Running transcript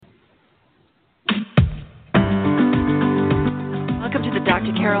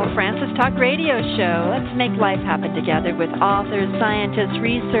Carol Francis Talk Radio Show. Let's make life happen together with authors, scientists,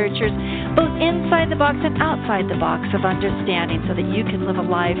 researchers, both inside the box and outside the box of understanding so that you can live a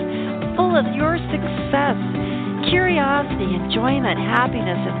life full of your success, curiosity, enjoyment,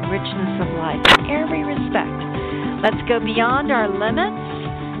 happiness, and richness of life in every respect. Let's go beyond our limits,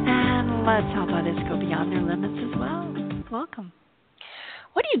 and let's help others go beyond their limits as well. Welcome.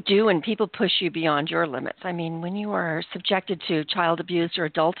 What do you do when people push you beyond your limits? I mean, when you are subjected to child abuse or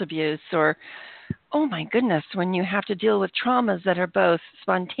adult abuse, or, oh my goodness, when you have to deal with traumas that are both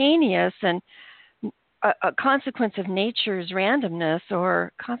spontaneous and a consequence of nature's randomness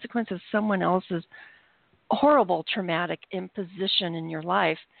or consequence of someone else's horrible traumatic imposition in your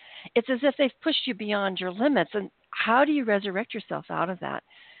life, it's as if they've pushed you beyond your limits. And how do you resurrect yourself out of that?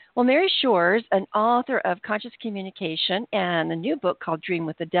 Well, Mary Shores, an author of Conscious Communication and a new book called Dream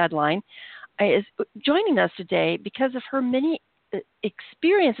with a Deadline, is joining us today because of her many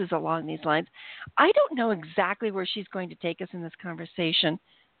experiences along these lines. I don't know exactly where she's going to take us in this conversation.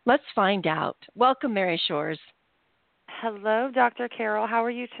 Let's find out. Welcome, Mary Shores. Hello, Dr. Carol. How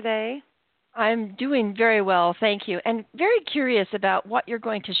are you today? I'm doing very well, thank you, and very curious about what you're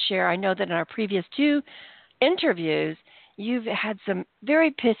going to share. I know that in our previous two interviews, you've had some very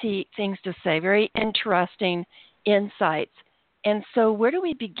pithy things to say, very interesting insights. And so where do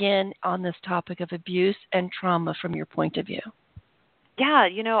we begin on this topic of abuse and trauma from your point of view? Yeah,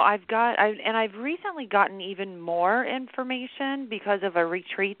 I've recently gotten even more information because of a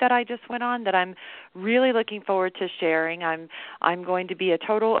retreat that I just went on that I'm really looking forward to sharing. I'm going to be a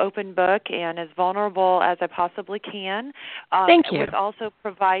total open book and as vulnerable as I possibly can. Thank you. With also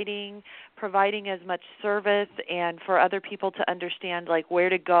providing as much service and for other people to understand like where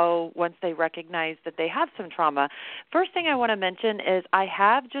to go once they recognize that they have some trauma. First thing I want to mention is I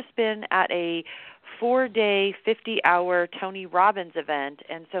have just been at a 4-day, 50-hour Tony Robbins event,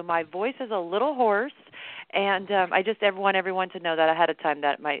 and so my voice is a little hoarse, and I just want everyone to know that ahead of time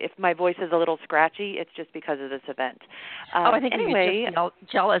that if my voice is a little scratchy, it's just because of this event. I think we were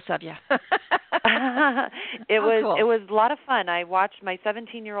just jealous of you. It cool. was a lot of fun. I watched my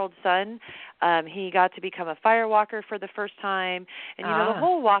 17-year-old son. He got to become a fire walker for the first time, and the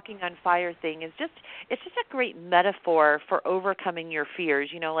whole walking on fire thing is just a great metaphor for overcoming your fears.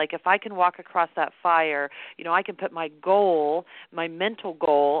 Like if I can walk across that fire, I can put my goal, my mental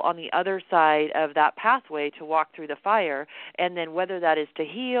goal, on the other side of that pathway to walk through the fire, and then whether that is to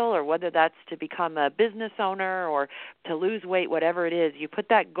heal or whether that's to become a business owner or to lose weight, whatever it is, you put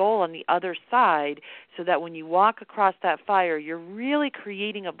that goal on the other side so that when you walk across that fire, you're really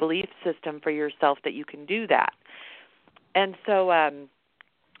creating a belief system for yourself that you can do that. And so,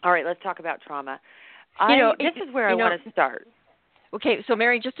 all right, let's talk about trauma. This is where I want to start. Okay, so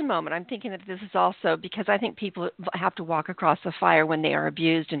Mary, just a moment. I'm thinking that this is also because I think people have to walk across a fire when they are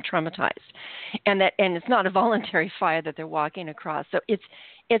abused and traumatized, and it's not a voluntary fire that they're walking across. So it's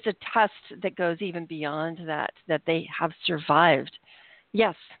a test that goes even beyond that they have survived.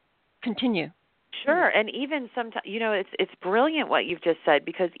 Yes, continue. Sure, and even sometimes, it's brilliant what you've just said,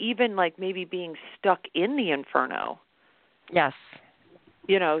 because even like maybe being stuck in the inferno. Yes.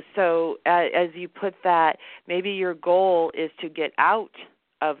 So as you put that, maybe your goal is to get out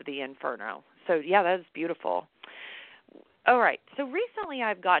of the inferno. So, yeah, that's beautiful. All right, so recently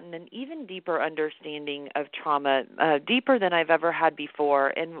I've gotten an even deeper understanding of trauma, deeper than I've ever had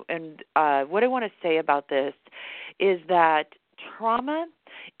before. And what I want to say about this is that trauma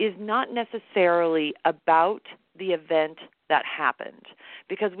is not necessarily about the event that happened,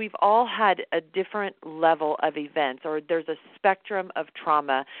 because we've all had a different level of events, or there's a spectrum of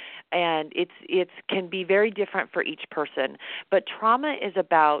trauma, and it can be very different for each person. But trauma is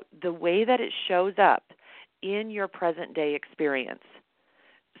about the way that it shows up in your present day experience.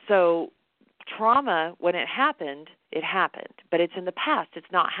 So trauma, when it happened, but it's in the past.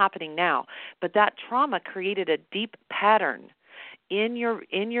 It's not happening now. But that trauma created a deep pattern in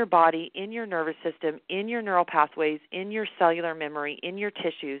your body, in your nervous system, in your neural pathways, in your cellular memory, in your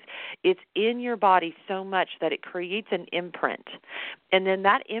tissues. It's in your body so much that it creates an imprint. And then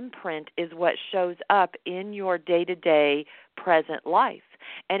that imprint is what shows up in your day-to-day present life.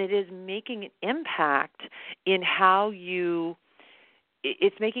 And it is making an impact in how you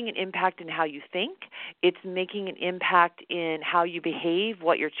It's making an impact in how you think. It's making an impact in how you behave,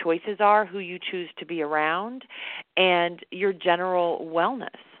 what your choices are, who you choose to be around, and your general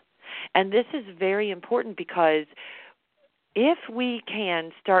wellness. And this is very important, because if we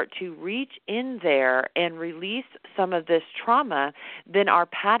can start to reach in there and release some of this trauma, then our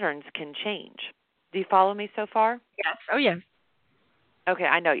patterns can change. Do you follow me so far? Yes. Oh, yes. Okay,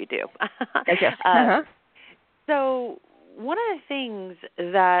 I know you do. Okay. So one of the things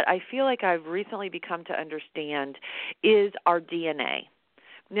that I feel like I've recently become to understand is our DNA.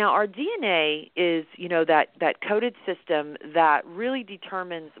 Now, our DNA is, that coded system that really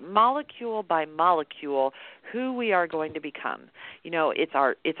determines molecule by molecule who we are going to become. It's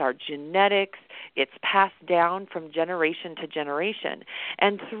our genetics. It's passed down from generation to generation.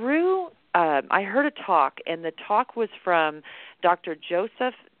 And through, I heard a talk, and the talk was from Dr.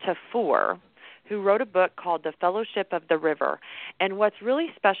 Joseph Tafur, who wrote a book called The Fellowship of the River. And what's really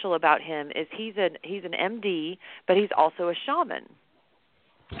special about him is he's an MD, but he's also a shaman.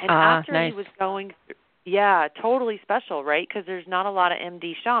 And after nice. he was going through, totally special, right? Because there's not a lot of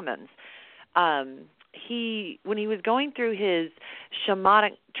MD shamans. When he was going through his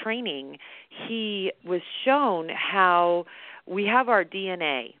shamanic training, he was shown how we have our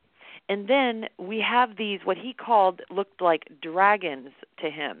DNA. And then we have these, what he looked like dragons to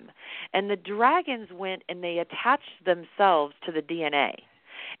him. And the dragons went and they attached themselves to the DNA.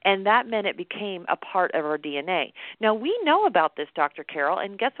 And that meant it became a part of our DNA. Now, we know about this, Dr. Carol,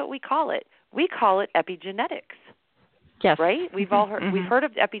 and guess what we call it? We call it epigenetics. Yes. Right? We've all heard, we've heard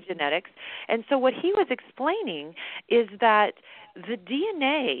of epigenetics. And so what he was explaining is that the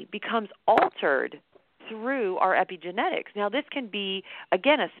DNA becomes altered through our epigenetics. Now, this can be,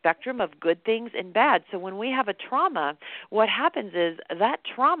 again, a spectrum of good things and bad. So when we have a trauma, what happens is that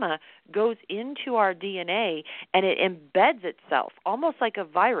trauma goes into our DNA and it embeds itself, almost like a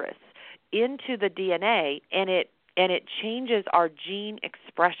virus, into the DNA, and it changes our gene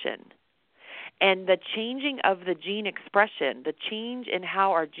expression. And the changing of the gene expression, the change in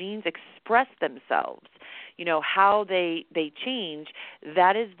how our genes express themselves, how they change,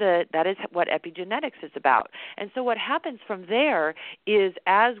 that is what epigenetics is about. And so what happens from there is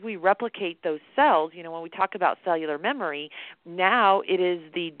as we replicate those cells, when we talk about cellular memory, now it is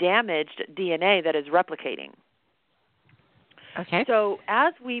the damaged DNA that is replicating. Okay. So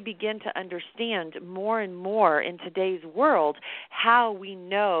as we begin to understand more and more in today's world how we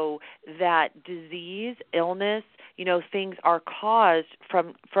know that disease, illness, things are caused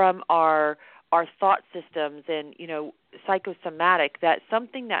from our thought systems and, psychosomatic, that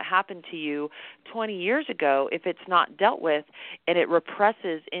something that happened to you 20 years ago, if it's not dealt with and it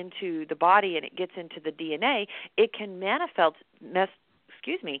represses into the body and it gets into the DNA, it can manifest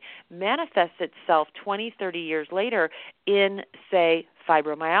itself 20, 30 years later in, say,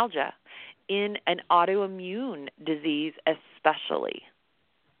 fibromyalgia, in an autoimmune disease especially,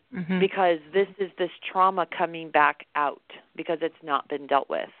 because this is this trauma coming back out because it's not been dealt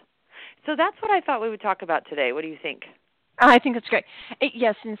with. So that's what I thought we would talk about today. What do you think? I think that's great.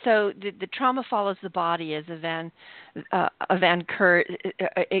 Yes, and so the trauma follows the body as a Van Keur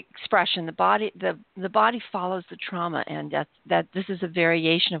expression. The body follows the trauma, and that this is a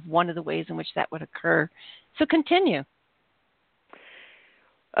variation of one of the ways in which that would occur. So continue.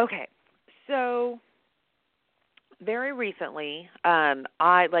 Okay, so very recently,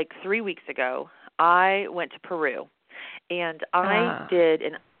 I 3 weeks ago, I went to Peru, and I did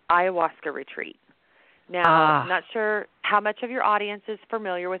an ayahuasca retreat. Now, I'm not sure how much of your audience is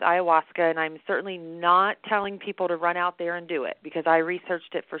familiar with ayahuasca, and I'm certainly not telling people to run out there and do it because I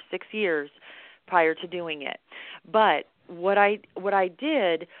researched it for 6 years prior to doing it. But what I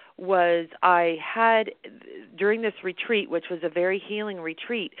did was I had, during this retreat, which was a very healing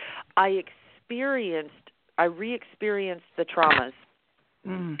retreat, I re-experienced the traumas,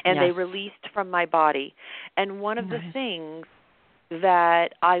 and they released from my body. And one of the things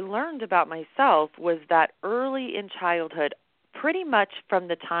that I learned about myself was that early in childhood, pretty much from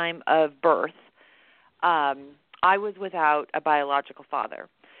the time of birth, I was without a biological father.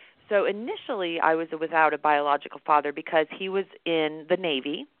 So initially I was without a biological father because he was in the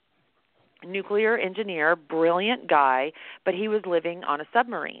Navy, nuclear engineer, brilliant guy, but he was living on a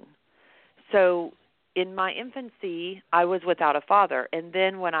submarine. So in my infancy, I was without a father. And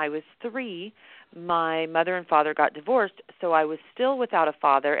then when I was 3, my mother and father got divorced, so I was still without a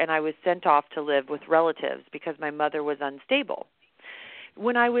father, and I was sent off to live with relatives because my mother was unstable.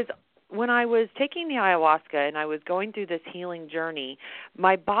 When I was taking the ayahuasca and I was going through this healing journey,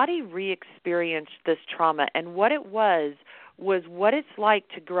 my body re-experienced this trauma, and what it was what it's like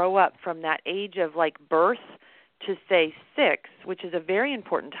to grow up from that age of birth to, say, 6, which is a very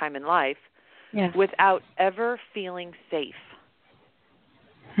important time in life, without ever feeling safe.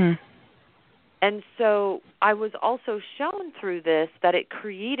 And so I was also shown through this that it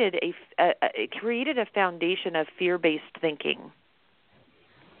created a foundation of fear-based thinking.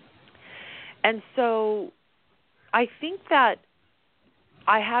 And so I think that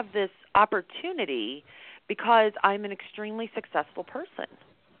I have this opportunity because I'm an extremely successful person.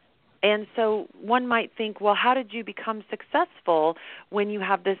 And so one might think, well, how did you become successful when you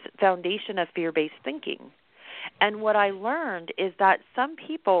have this foundation of fear-based thinking? And what I learned is that some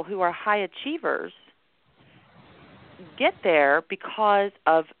people who are high achievers get there because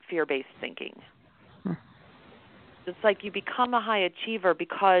of fear-based thinking. It's like you become a high achiever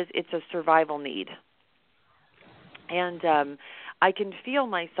because it's a survival need. And I can feel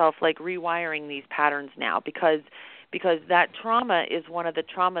myself like rewiring these patterns now because that trauma is one of the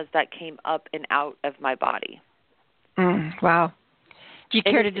traumas that came up and out of my body. Wow. Do you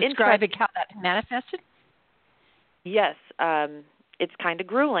care to describe how that manifested? Yes. It's kind of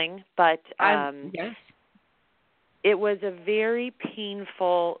grueling, but yes. It was a very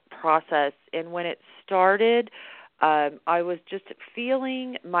painful process. And when it started, I was just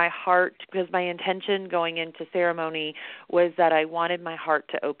feeling my heart, because my intention going into ceremony was that I wanted my heart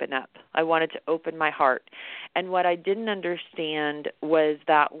to open up. I wanted to open my heart. And what I didn't understand was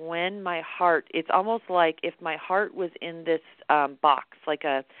that when my heart, it's almost like if my heart was in this box, like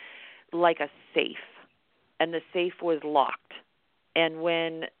a safe, and the safe was locked. And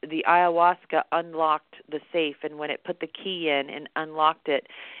when the ayahuasca unlocked the safe and when it put the key in and unlocked it,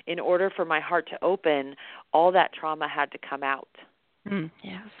 in order for my heart to open, all that trauma had to come out.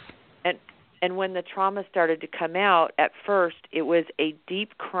 Yes. And when the trauma started to come out, at first it was a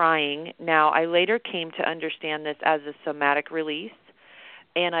deep crying. Now, I later came to understand this as a somatic release.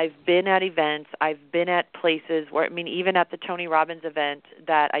 And I've been at events, I've been at places where, even at the Tony Robbins event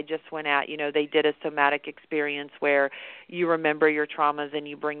that I just went at, they did a somatic experience where you remember your traumas and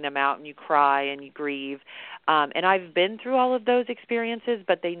you bring them out and you cry and you grieve. And I've been through all of those experiences,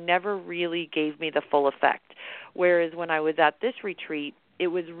 but they never really gave me the full effect. Whereas when I was at this retreat, it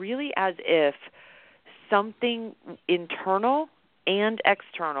was really as if something internal and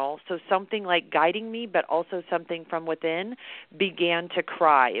external, so something like guiding me, but also something from within, began to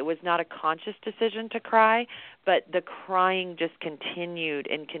cry. It was not a conscious decision to cry, but the crying just continued,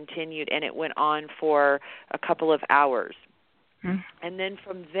 and it went on for a couple of hours. And then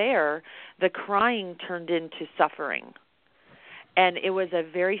from there, the crying turned into suffering. And it was a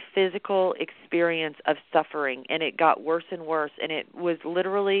very physical experience of suffering, and it got worse and worse, and it was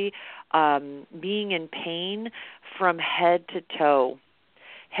literally being in pain from head to toe,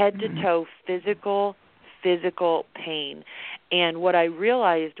 physical pain. And what I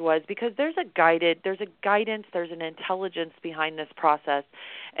realized was, because there's a guidance, there's an intelligence behind this process,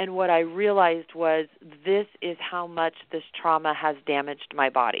 and what I realized was this is how much this trauma has damaged my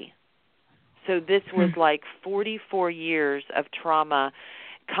body. So this was like 44 years of trauma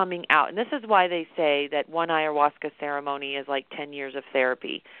coming out. And this is why they say that one ayahuasca ceremony is like 10 years of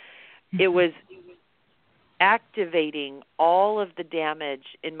therapy. It was activating all of the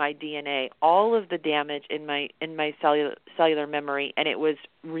damage in my DNA, all of the damage in my cellular memory, and it was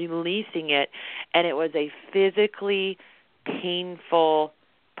releasing it, and it was a physically painful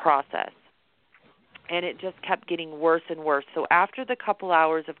process. And it just kept getting worse and worse. So after the couple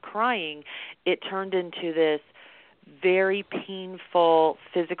hours of crying, it turned into this very painful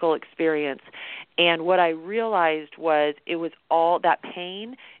physical experience. And what I realized was it was all that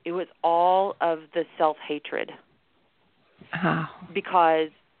pain, it was all of the self-hatred. Because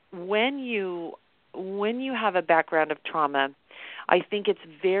when you have a background of trauma, I think it's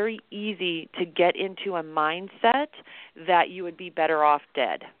very easy to get into a mindset that you would be better off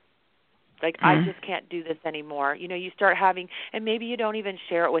dead. Like, I just can't do this anymore. You start having, and maybe you don't even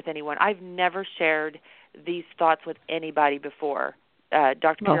share it with anyone. I've never shared these thoughts with anybody before.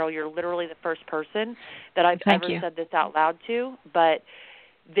 Dr. Carol, you're literally the first person that I've ever said this out loud to. But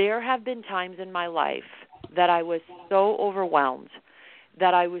there have been times in my life that I was so overwhelmed,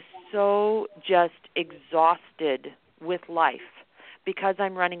 that I was so just exhausted with life, because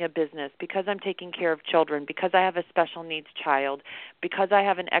I'm running a business, because I'm taking care of children, because I have a special needs child, because I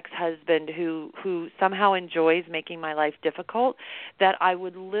have an ex-husband who somehow enjoys making my life difficult, that I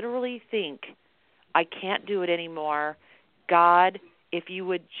would literally think, I can't do it anymore. God, if you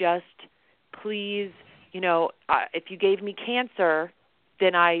would just please, if you gave me cancer,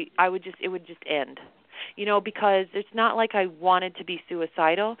 then it would just end. Because it's not like I wanted to be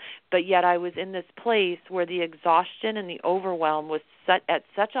suicidal, but yet I was in this place where the exhaustion and the overwhelm was at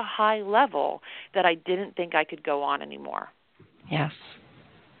such a high level that I didn't think I could go on anymore. Yes.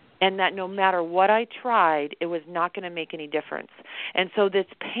 And that no matter what I tried, it was not going to make any difference. And so this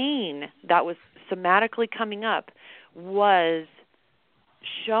pain that was somatically coming up was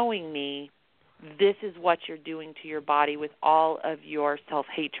showing me, this is what you're doing to your body with all of your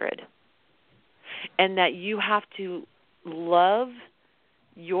self-hatred. And that you have to love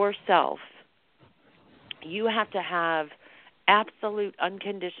yourself. You have to have absolute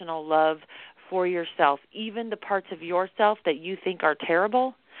unconditional love for yourself, even the parts of yourself that you think are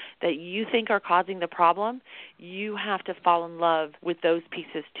terrible, that you think are causing the problem, you have to fall in love with those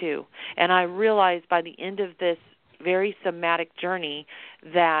pieces too. And I realized by the end of this very somatic journey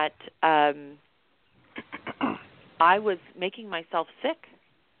that I was making myself sick.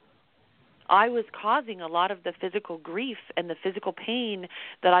 I was causing a lot of the physical grief and the physical pain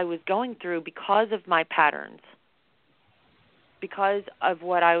that I was going through because of my patterns, because of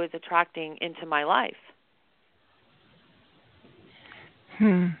what I was attracting into my life.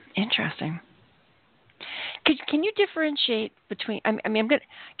 Interesting. Can you differentiate between?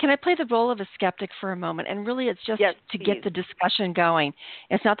 Can I play the role of a skeptic for a moment? And really, it's just to get the discussion going.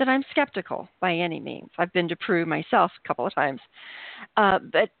 It's not that I'm skeptical by any means. I've been to Peru myself a couple of times.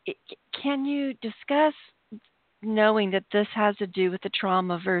 But can you discuss knowing that this has to do with the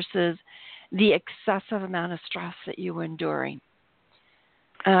trauma versus the excessive amount of stress that you were enduring?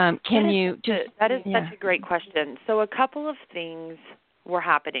 That is such a great question. So a couple of things were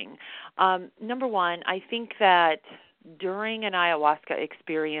happening. Number one, I think that during an ayahuasca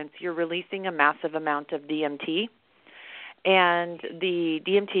experience, you're releasing a massive amount of DMT. And the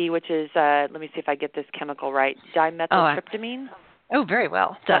DMT, which is, let me see if I get this chemical right, dimethyltryptamine. Oh, very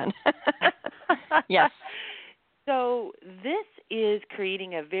well done. Yes. So this is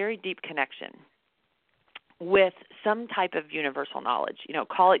creating a very deep connection with some type of universal knowledge.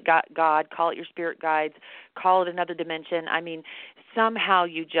 Call it God, call it your spirit guides, call it another dimension. Somehow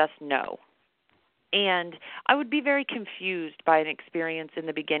you just know. And I would be very confused by an experience in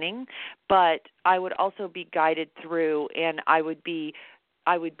the beginning, but I would also be guided through, and I would be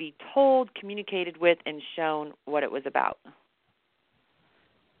told, communicated with, and shown what it was about.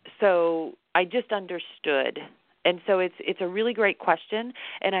 So I just understood. And so it's a really great question,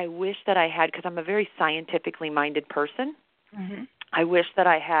 and I wish that I had, because I'm a very scientifically minded person. Mm-hmm. I wish that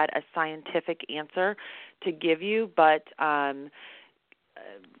I had a scientific answer to give you, but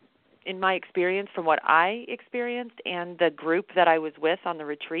in my experience, from what I experienced and the group that I was with on the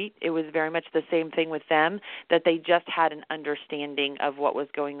retreat, it was very much the same thing with them, that they just had an understanding of what was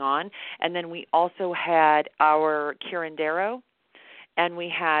going on. And then we also had our curandero, and we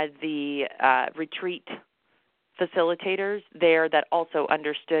had the retreat facilitators there that also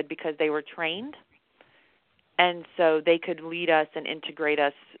understood because they were trained, and so they could lead us and integrate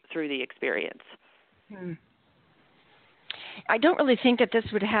us through the experience. I don't really think that this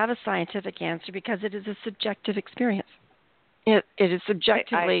would have a scientific answer because it is a subjective experience. It is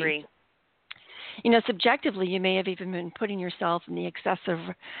subjectively. I agree. Subjectively, you may have even been putting yourself in the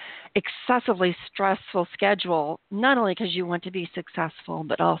excessively stressful schedule, not only because you want to be successful,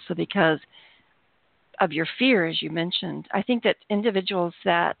 but also because of your fear, as you mentioned. I think that individuals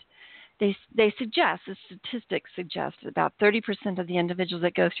that they suggest, the statistics suggest that about 30% of the individuals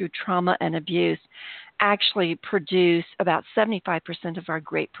that go through trauma and abuse actually produce about 75% of our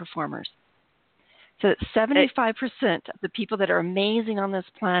great performers. So that 75% of the people that are amazing on this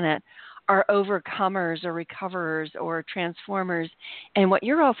planet are overcomers or recoverers or transformers. And what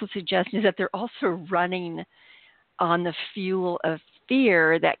you're also suggesting is that they're also running on the fuel of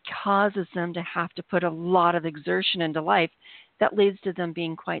fear that causes them to have to put a lot of exertion into life that leads to them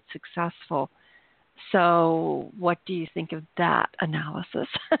being quite successful. So what do you think of that analysis?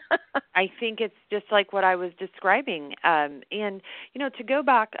 I think it's just like what I was describing. And, to go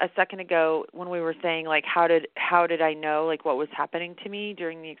back a second ago when we were saying, like, how did I know, like, what was happening to me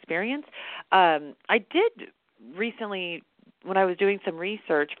during the experience? I did recently, when I was doing some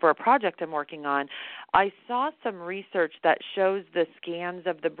research for a project I'm working on, I saw some research that shows the scans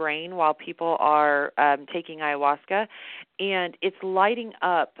of the brain while people are taking ayahuasca, and it's lighting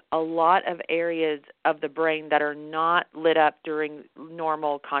up a lot of areas of the brain that are not lit up during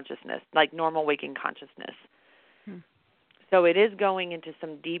normal consciousness, like normal waking consciousness. So it is going into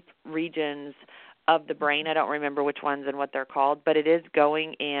some deep regions of the brain. I don't remember which ones and what they're called, but it is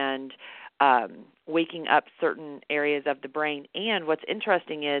going and waking up certain areas of the brain. And what's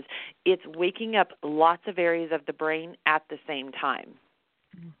interesting is it's waking up lots of areas of the brain at the same time.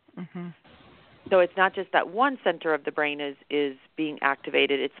 Mm-hmm. So it's not just that one center of the brain is being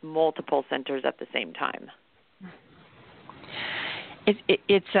activated. It's multiple centers at the same time.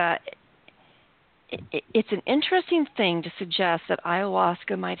 It's an interesting thing to suggest that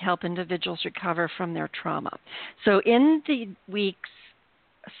ayahuasca might help individuals recover from their trauma. So in the weeks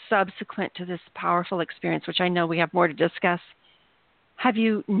subsequent to this powerful experience, which I know we have more to discuss, have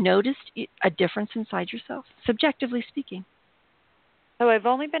you noticed a difference inside yourself, subjectively speaking? So I've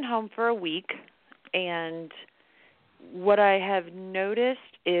only been home for a week, and what I have noticed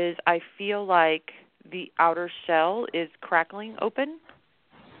is I feel like the outer shell is crackling open.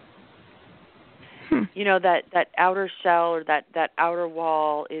 You know, that outer shell or that outer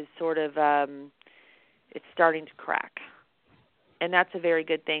wall is sort of it's starting to crack. And that's a very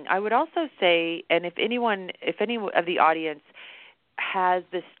good thing. I would also say, and if any of the audience has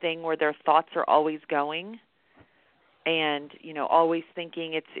this thing where their thoughts are always going and, you know, always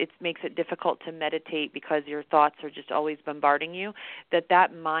thinking, it makes it difficult to meditate because your thoughts are just always bombarding you,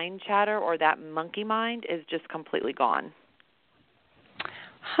 that mind chatter or that monkey mind is just completely gone.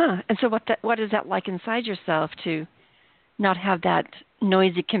 Huh. And so what is that like inside yourself to not have that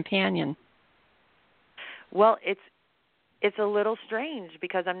noisy companion? Well, it's a little strange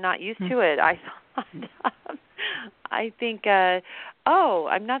because I'm not used to it. I think,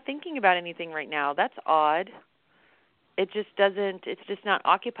 I'm not thinking about anything right now. That's odd. It's just not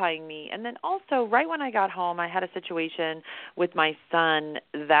occupying me. And then also, right when I got home, I had a situation with my son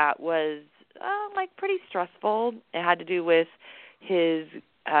that was, pretty stressful. It had to do with his,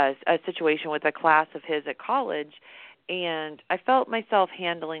 a situation with a class of his at college. And I felt myself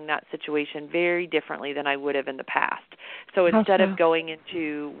handling that situation very differently than I would have in the past. So instead of going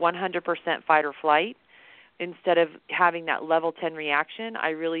into 100% fight or flight, instead of having that level 10 reaction, I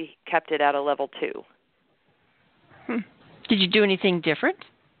really kept it at a level 2. Did you do anything different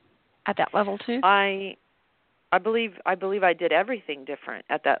at that level 2? I believe I did everything different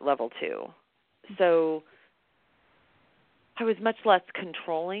at that level 2. So I was much less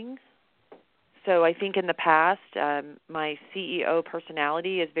controlling. So I think in the past, my CEO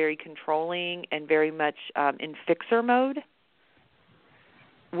personality is very controlling and very much in fixer mode,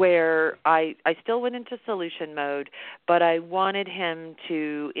 where I still went into solution mode, but I wanted him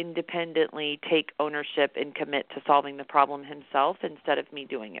to independently take ownership and commit to solving the problem himself instead of me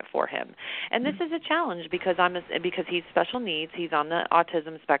doing it for him. And this is a challenge because because he's special needs, he's on the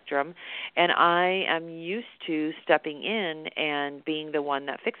autism spectrum, and I am used to stepping in and being the one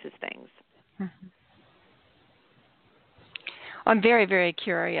that fixes things. I'm very, very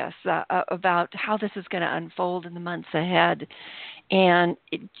curious about how this is going to unfold in the months ahead. And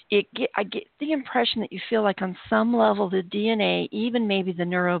I get the impression that you feel like on some level the DNA, even maybe the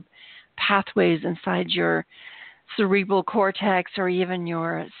neural pathways inside your cerebral cortex or even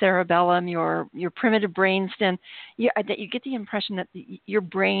your cerebellum, your primitive brainstem, that you get the impression that your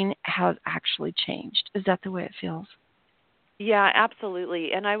brain has actually changed. Is that the way it feels? Yeah,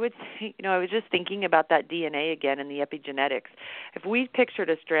 absolutely. And I would say, I was just thinking about that DNA again in the epigenetics. If we pictured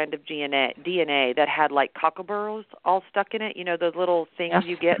a strand of DNA that had like cockleburs all stuck in it, those little things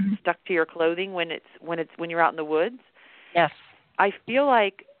you get stuck to your clothing when you're out in the woods. Yes. I feel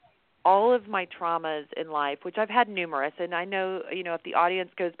like all of my traumas in life, which I've had numerous, and I know, if the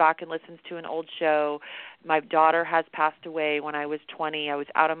audience goes back and listens to an old show, my daughter has passed away when I was 20. I was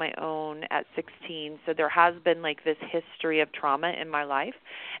out on my own at 16. So there has been like this history of trauma in my life.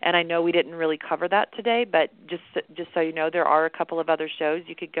 And I know we didn't really cover that today, but just so you know, there are a couple of other shows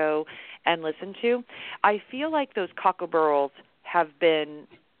you could go and listen to. I feel like those cockleburs have been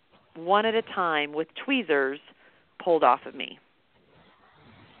one at a time with tweezers pulled off of me.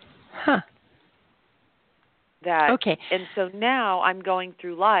 Huh. Okay. And so now I'm going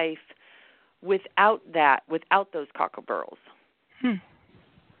through life without those cockleburs.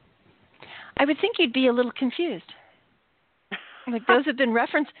 I would think you'd be a little confused. Like those have been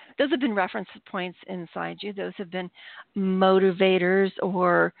reference points inside you. Those have been motivators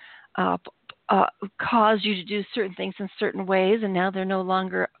or cause you to do certain things in certain ways, and now they're no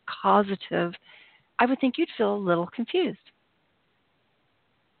longer causative. I would think you'd feel a little confused.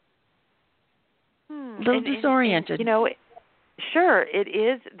 A little disoriented. Sure, it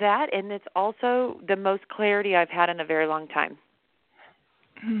is that, and it's also the most clarity I've had in a very long time.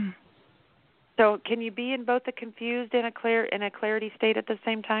 So can you be in both a confused and a clarity state at the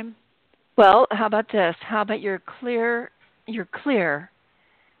same time? Well, how about this? How about you're clear,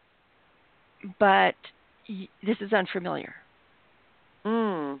 but this is unfamiliar.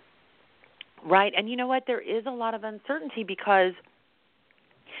 Right, and you know what? There is a lot of uncertainty because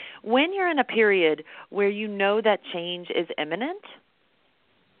when you're in a period where you know that change is imminent,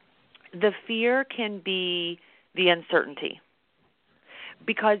 the fear can be the uncertainty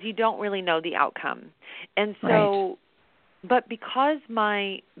because you don't really know the outcome. And so, but because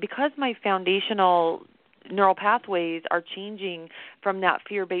my foundational neural pathways are changing from that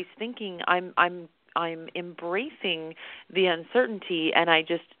fear-based thinking, I'm embracing the uncertainty, and I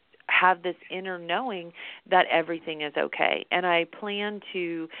just have this inner knowing that everything is okay. And I plan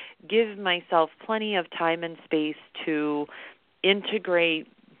to give myself plenty of time and space to integrate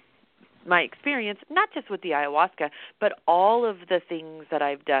my experience, not just with the ayahuasca, but all of the things that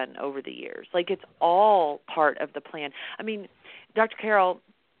I've done over the years. Like, it's all part of the plan. I mean, Dr. Carol,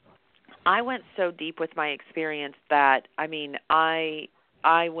 I went so deep with my experience that, I mean, I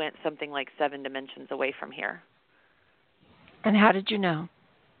went something like 7 dimensions away from here. And how did you know?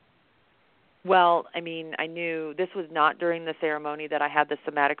 Well, I mean, I knew this was not during the ceremony that I had the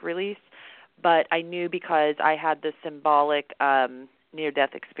somatic release, but I knew because I had the symbolic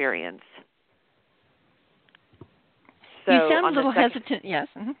near-death experience. So you sound a little hesitant. Yes,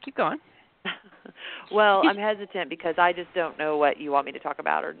 keep going. Well, I'm hesitant because I just don't know what you want me to talk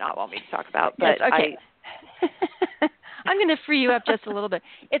about or not want me to talk about. But yes, okay. I'm going to free you up just a little bit.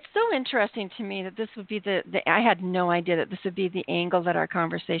 It's so interesting to me that this would be I had no idea that this would be the angle that our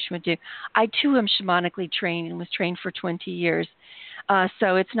conversation would do. I, too, am shamanically trained and was trained for 20 years.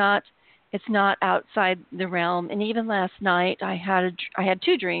 So it's not outside the realm. And even last night, I had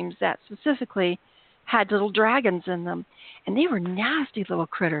 2 dreams that specifically had little dragons in them. And they were nasty little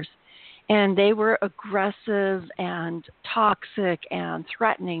critters. And they were aggressive and toxic and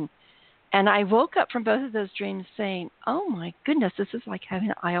threatening. And I woke up from both of those dreams saying, oh, my goodness, this is like having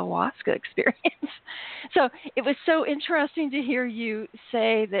an ayahuasca experience. So it was so interesting to hear you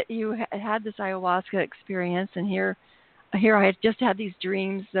say that you had this ayahuasca experience. And here I had just had these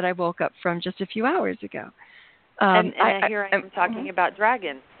dreams that I woke up from just a few hours ago. And here I am talking about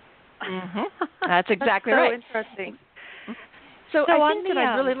dragons. Mm-hmm. That's exactly so right. Interesting. So I think that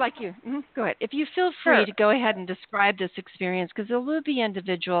I'd really like you. Go ahead. If you feel free to go ahead and describe this experience, because there will be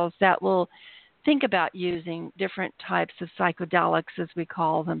individuals that will think about using different types of psychedelics, as we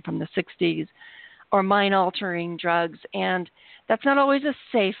call them, from the 60s, or mind-altering drugs, and that's not always a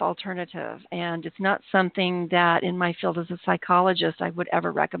safe alternative, and it's not something that, in my field as a psychologist, I would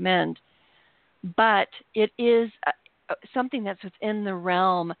ever recommend. But it is something that's within the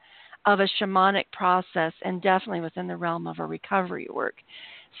realm of a shamanic process and definitely within the realm of a recovery work.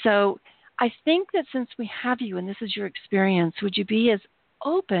 So I think that since we have you and this is your experience, would you be as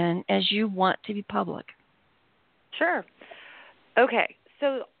open as you want to be public? Sure. Okay.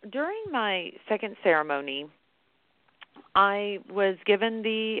 So during my second ceremony, I was given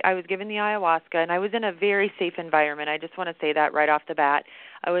the ayahuasca, and I was in a very safe environment. I just want to say that right off the bat.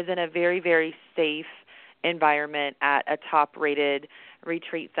 I was in a very, very safe environment at a top-rated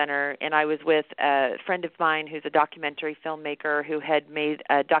retreat center, and I was with a friend of mine who's a documentary filmmaker who had made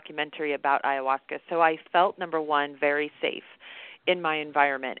a documentary about ayahuasca. So I felt, number one, very safe in my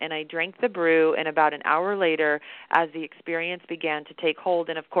environment. And I drank the brew, and about an hour later, as the experience began to take hold,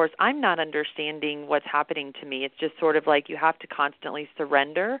 and of course, I'm not understanding what's happening to me. It's just sort of like you have to constantly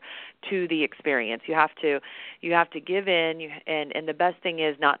surrender to the experience. You have to give in, and the best thing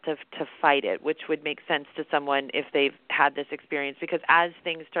is not to fight it, which would make sense to someone if they've had this experience, because as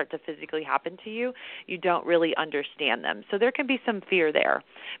things start to physically happen to you, you don't really understand them. So there can be some fear there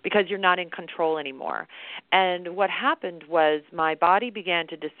because you're not in control anymore. And what happened was my body began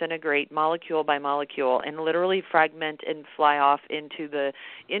to disintegrate molecule by molecule and literally fragment and fly off into the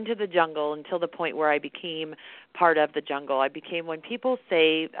jungle until the point where I became part of the jungle. I became, when people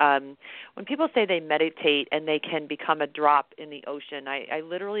say they meditate and they can become a drop in the ocean, I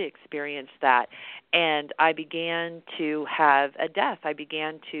literally experienced that, and I began to have a death. I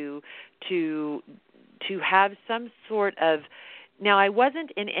began to have some sort of. Now, I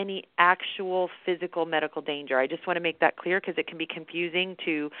wasn't in any actual physical medical danger. I just want to make that clear because it can be confusing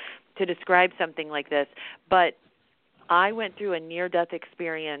to describe something like this. But I went through a near-death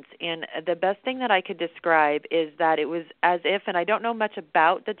experience, and the best thing that I could describe is that it was as if, and I don't know much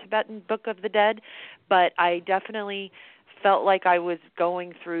about the Tibetan Book of the Dead, but I definitely felt like I was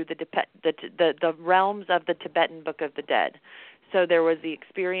going through the realms of the Tibetan Book of the Dead. So there was the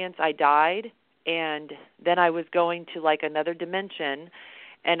experience, I died, and then I was going to like another dimension,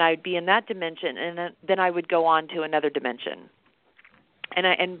 and I'd be in that dimension, and then I would go on to another dimension.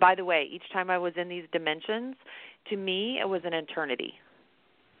 And by the way, each time I was in these dimensions, to me it was an eternity.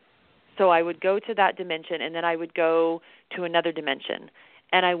 So I would go to that dimension, and then I would go to another dimension.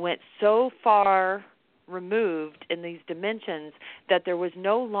 And I went so far removed in these dimensions that there was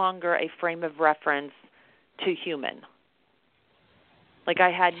no longer a frame of reference to human. Like I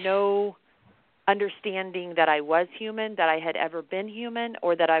had no understanding that I was human, that I had ever been human,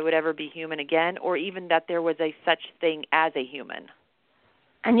 or that I would ever be human again, or even that there was a such thing as a human.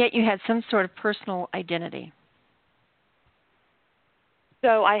 And yet you had some sort of personal identity.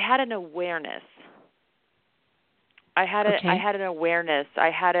 So I had an awareness. I had an awareness. I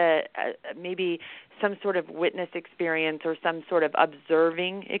had a maybe some sort of witness experience or some sort of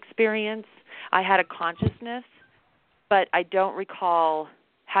observing experience. I had a consciousness, but I don't recall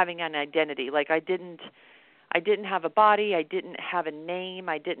having an identity. Like I didn't have a body, I didn't have a name,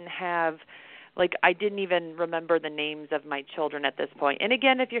 I didn't even remember the names of my children at this point. And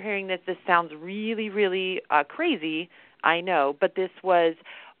again, if you're hearing this sounds really, really crazy, I know, but this was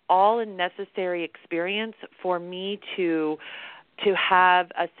all a necessary experience for me to have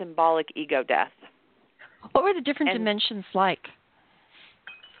a symbolic ego death. What were the different dimensions like?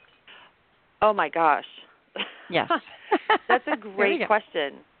 Oh my gosh. Yes. That's a great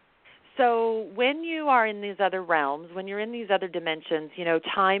question. So when you are in these other realms, when you're in these other dimensions,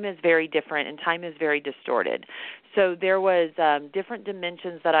 time is very different and time is very distorted. So there was different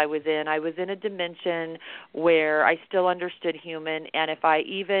dimensions that I was in. I was in a dimension where I still understood human, and if I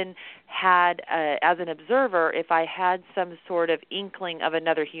even had, as an observer, if I had some sort of inkling of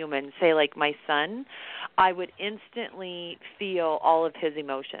another human, say like my son, I would instantly feel all of his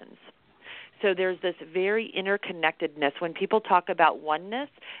emotions. So there's this very interconnectedness. When people talk about oneness,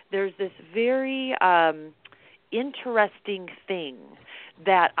 there's this very interesting thing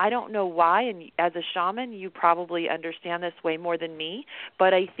that I don't know why, and as a shaman, you probably understand this way more than me,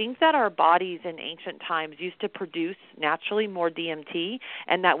 but I think that our bodies in ancient times used to produce naturally more DMT,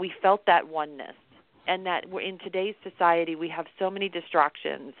 and that we felt that oneness. And that in today's society, we have so many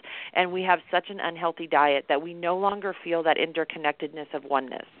distractions, and we have such an unhealthy diet that we no longer feel that interconnectedness of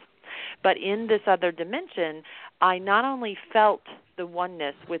oneness. But in this other dimension, I not only felt the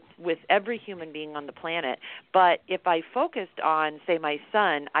oneness with every human being on the planet, but if I focused on, say, my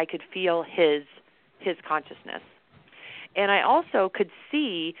son, I could feel his consciousness. And I also could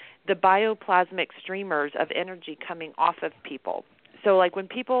see the bioplasmic streamers of energy coming off of people. So like when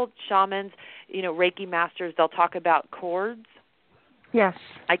people, shamans, Reiki masters, they'll talk about cords. Yes.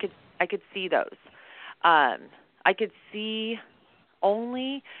 I could see those. I could see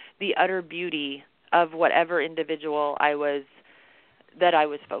only the utter beauty of whatever individual I was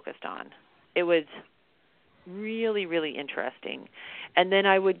focused on. It was really, really interesting. And then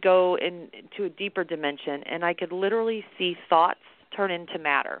I would go into a deeper dimension, and I could literally see thoughts turn into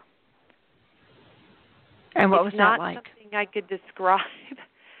matter. And what was that like? It's not something I could describe.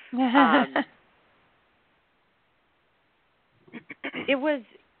 It was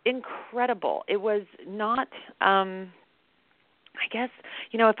incredible. It was not... I guess,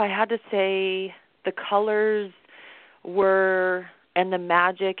 if I had to say the colors were, and the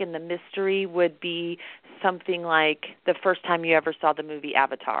magic and the mystery would be something like the first time you ever saw the movie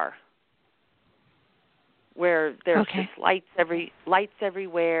Avatar, where there's just lights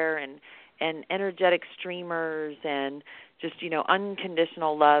everywhere and energetic streamers and just,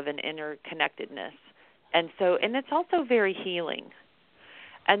 unconditional love and interconnectedness. And it's also very healing.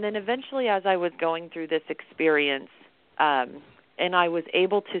 And then eventually as I was going through this experience, and I was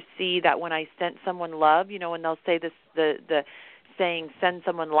able to see that when I sent someone love, when they'll say this, the saying, send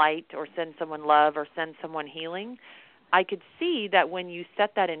someone light or send someone love or send someone healing, I could see that when you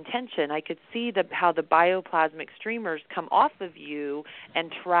set that intention, I could see how the bioplasmic streamers come off of you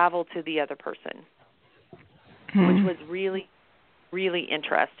and travel to the other person, which was really, really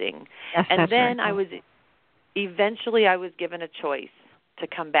interesting. Yes, and then right. I was given a choice to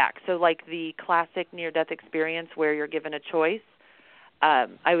come back. So like the classic near-death experience where you're given a choice,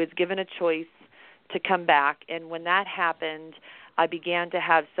 I was given a choice to come back. And when that happened, I began to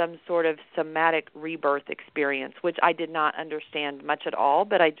have some sort of somatic rebirth experience, which I did not understand much at all,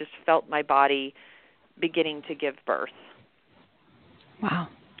 but I just felt my body beginning to give birth. Wow.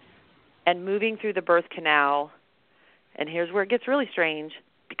 And moving through the birth canal, and here's where it gets really strange,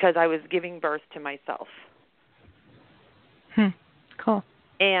 because I was giving birth to myself. Cool.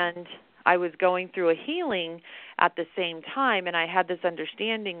 And I was going through a healing at the same time, and I had this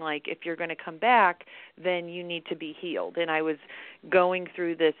understanding, like, if you're going to come back, then you need to be healed. And I was going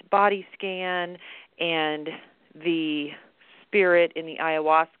through this body scan, and the spirit in the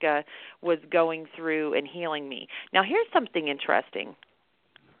ayahuasca was going through and healing me. Now, here's something interesting.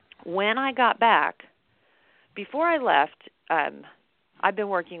 When I got back, before I left, I've been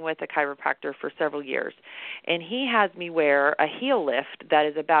working with a chiropractor for several years, and he has me wear a heel lift that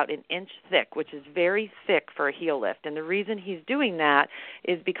is about 1 inch thick, which is very thick for a heel lift. And the reason he's doing that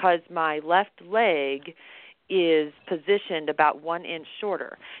is because my left leg is positioned about 1 inch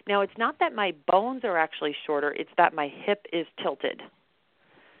shorter. Now, it's not that my bones are actually shorter, it's that my hip is tilted.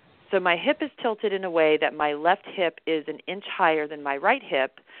 So my hip is tilted in a way that my left hip is 1 inch higher than my right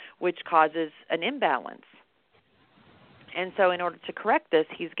hip, which causes an imbalance. And so in order to correct this,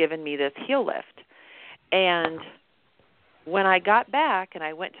 he's given me this heel lift. And when I got back and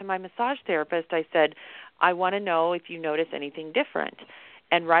I went to my massage therapist, I said, I want to know if you notice anything different.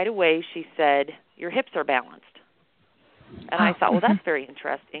 And right away she said, your hips are balanced. And I thought, well, that's very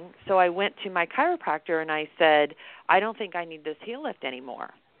interesting. So I went to my chiropractor and I said, I don't think I need this heel lift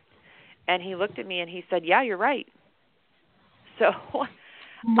anymore. And he looked at me and he said, yeah, you're right. So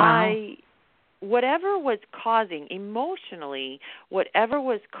Wow. whatever was causing, emotionally, whatever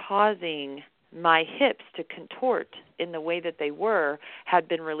was causing my hips to contort in the way that they were had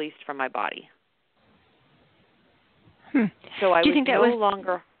been released from my body. So I was no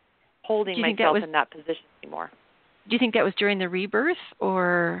longer holding myself in that position anymore. Do you think that was during the rebirth,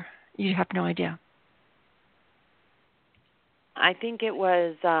 or you have no idea? I think it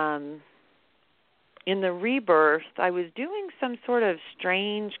was in the rebirth. I was doing some sort of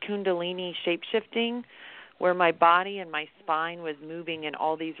strange kundalini shape-shifting where my body and my spine was moving in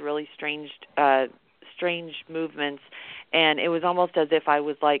all these really strange movements, and it was almost as if I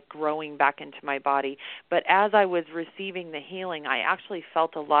was like growing back into my body. But as I was receiving the healing, I actually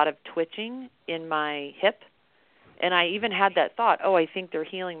felt a lot of twitching in my hip. And I even had that thought, oh, I think they're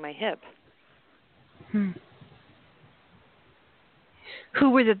healing my hip. Who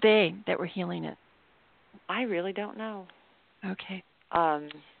were the they that were healing it? I really don't know. Okay.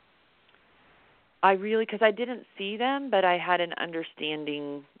 Because I didn't see them, but I had an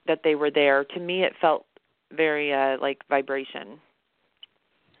understanding that they were there. To me, it felt very like vibration.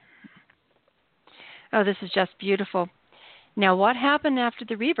 Oh, this is just beautiful. Now, what happened after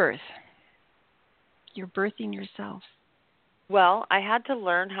the rebirth? You're birthing yourself. Well, I had to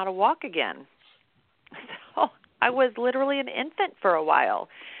learn how to walk again. So I was literally an infant for a while,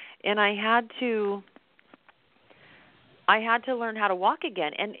 and I had to learn how to walk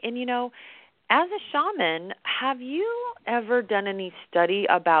again. And you know, as a shaman, have you ever done any study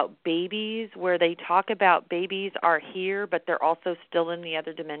about babies where they talk about babies are here, but they're also still in the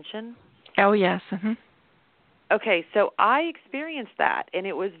other dimension? Oh, yes. Mm-hmm. Okay, so I experienced that, and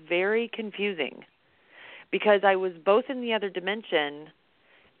it was very confusing because I was both in the other dimension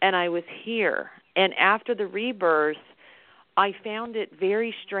and I was here. And after the rebirth, I found it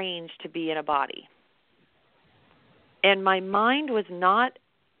very strange to be in a body. And my mind was not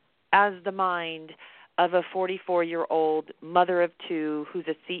as the mind of a 44-year-old mother of two who's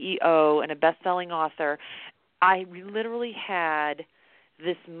a CEO and a best-selling author. I literally had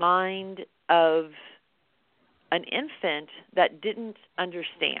this mind of an infant that didn't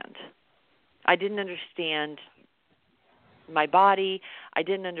understand. I didn't understand my body. I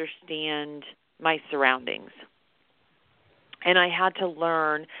didn't understand my surroundings. And I had to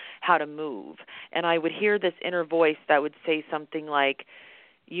learn how to move. And I would hear this inner voice that would say something like,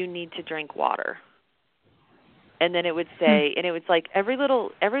 you need to drink water. And then it would say, and it was like every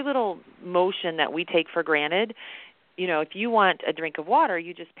little motion that we take for granted, you know, if you want a drink of water,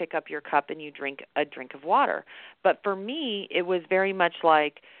 you just pick up your cup and you drink a drink of water. But for me, it was very much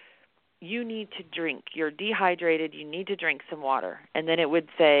like, you need to drink. You're dehydrated. You need to drink some water. And then it would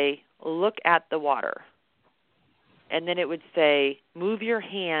say, look at the water. And then it would say, move your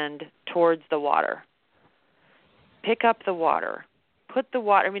hand towards the water. Pick up the water. Put the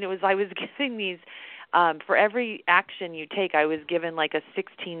water. I mean, I was giving these, for every action you take, I was given like a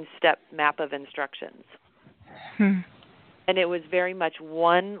 16-step map of instructions. And it was very much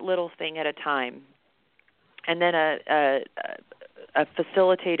one little thing at a time. And then a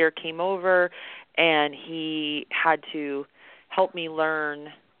facilitator came over, and he had to help me learn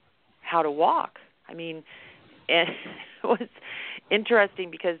how to walk. I mean, and it was interesting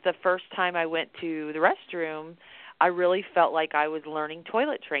because the first time I went to the restroom, I really felt like I was learning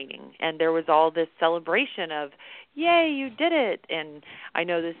toilet training. And there was all this celebration of, yay, you did it. And I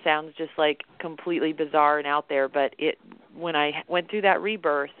know this sounds just like completely bizarre and out there, but when I went through that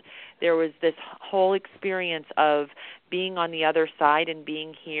rebirth, there was this whole experience of being on the other side and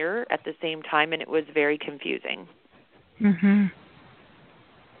being here at the same time, and it was very confusing. Mm-hmm.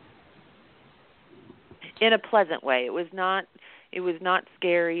 In a pleasant way. It was not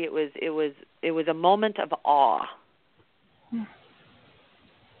scary. It was a moment of awe.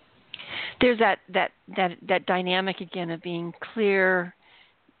 There's that dynamic again of being clear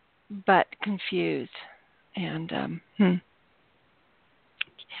but confused. And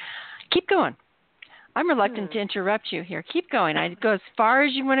keep going. I'm reluctant to interrupt you here. Keep going. I'd go as far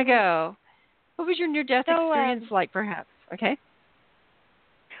as you want to go. What was your near-death experience like, perhaps? Okay.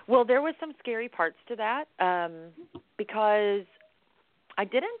 Well, there was some scary parts to that because I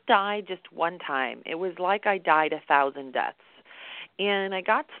didn't die just one time. It was like I died 1,000 deaths. And I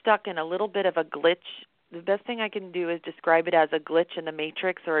got stuck in a little bit of a glitch. The best thing I can do is describe it as a glitch in the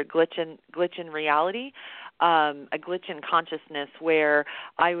matrix or a glitch in reality, a glitch in consciousness where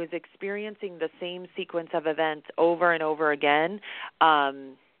I was experiencing the same sequence of events over and over again,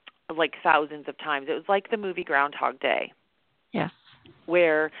 like thousands of times. It was like the movie Groundhog Day. Yes.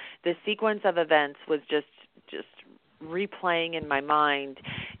 where the sequence of events was just replaying in my mind.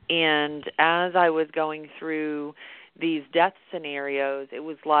 And as I was going through these death scenarios, it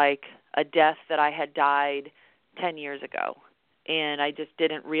was like a death that I had died 10 years ago. And I just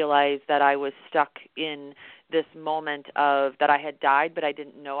didn't realize that I was stuck in this moment of that I had died, but I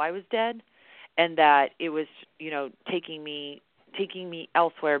didn't know I was dead, and that it was, taking me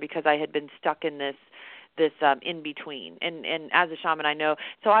elsewhere because I had been stuck in this in between. And as a shaman, I know,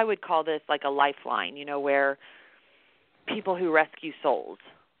 so I would call this like a lifeline, where people who rescue souls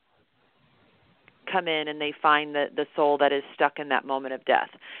come in and they find the soul that is stuck in that moment of death.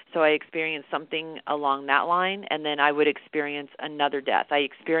 So I experienced something along that line, and then I would experience another death. I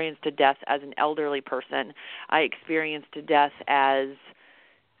experienced a death as an elderly person. I experienced a death as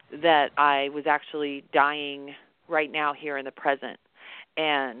that I was actually dying right now here in the present.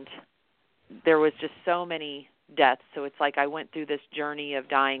 And there was just so many deaths. So it's like I went through this journey of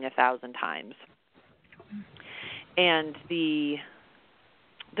dying 1,000 times. And the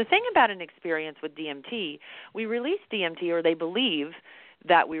thing about an experience with DMT, we release DMT, or they believe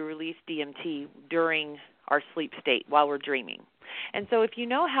that we release DMT during our sleep state while we're dreaming. And so if you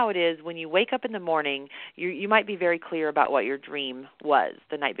know how it is, when you wake up in the morning, you might be very clear about what your dream was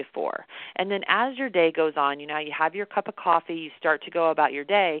the night before. And then as your day goes on, you have your cup of coffee, you start to go about your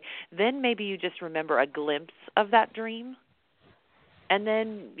day, then maybe you just remember a glimpse of that dream. And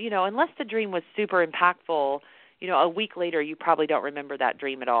then, unless the dream was super impactful, a week later, you probably don't remember that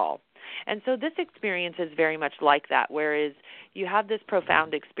dream at all. And so this experience is very much like that, whereas you have this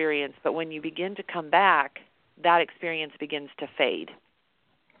profound experience, but when you begin to come back, that experience begins to fade.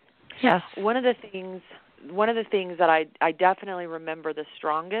 Yes. One of the things that I definitely remember the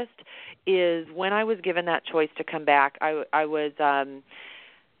strongest is when I was given that choice to come back, I was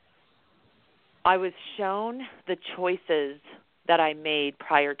shown the choices that I made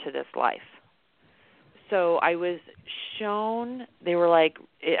prior to this life. So I was shown, they were like,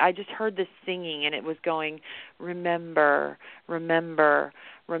 I just heard this singing, and it was going, remember, remember,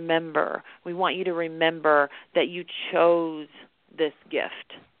 remember. We want you to remember that you chose this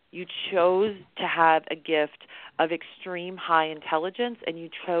gift. You chose to have a gift of extreme high intelligence, and you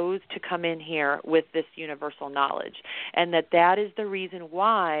chose to come in here with this universal knowledge, and that is the reason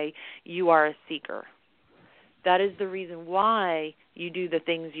why you are a seeker. That is the reason why you do the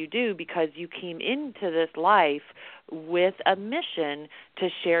things you do, because you came into this life with a mission to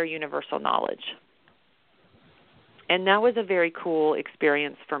share universal knowledge. And that was a very cool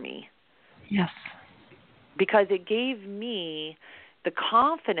experience for me. Yes. Because it gave me the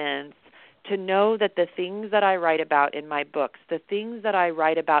confidence to know that the things that I write about in my books, the things that I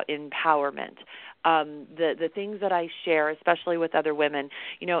write about in empowerment, the things that I share, especially with other women,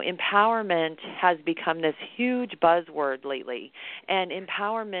 empowerment has become this huge buzzword lately. And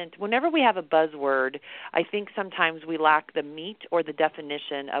empowerment, whenever we have a buzzword, I think sometimes we lack the meat or the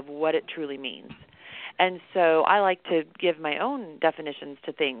definition of what it truly means. And so I like to give my own definitions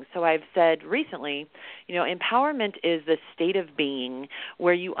to things. So I've said recently, empowerment is the state of being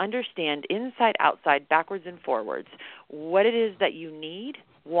where you understand inside, outside, backwards, and forwards what it is that you need,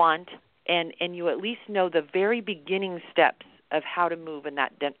 want, and you at least know the very beginning steps of how to move in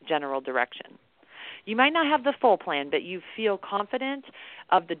that general direction. You might not have the full plan, but you feel confident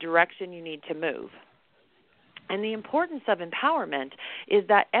of the direction you need to move. And the importance of empowerment is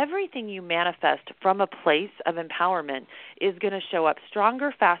that everything you manifest from a place of empowerment is going to show up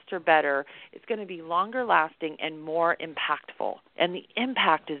stronger, faster, better. It's going to be longer lasting and more impactful. And the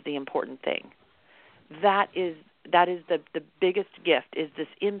impact is the important thing. That is the biggest gift, is this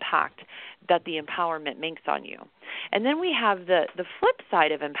impact that the empowerment makes on you. And then we have the flip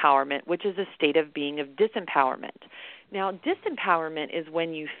side of empowerment, which is a state of being of disempowerment. Now, disempowerment is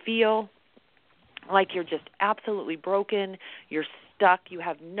when you feel like you're just absolutely broken, you're stuck, you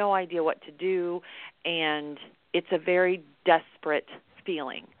have no idea what to do, and it's a very desperate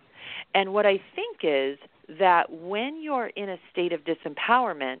feeling. And what I think is that when you're in a state of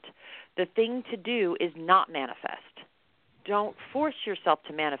disempowerment, the thing to do is not manifest. Don't force yourself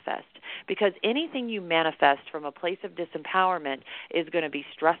to manifest, because anything you manifest from a place of disempowerment is going to be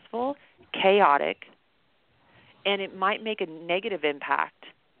stressful, chaotic, and it might make a negative impact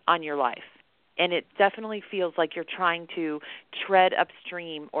on your life. And it definitely feels like you're trying to tread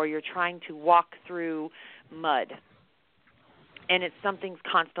upstream, or you're trying to walk through mud. And something's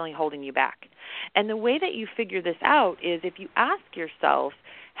constantly holding you back. And the way that you figure this out is if you ask yourself,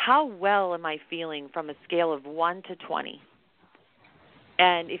 how well am I feeling from a scale of 1 to 20?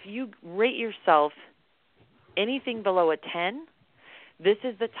 And if you rate yourself anything below a 10, this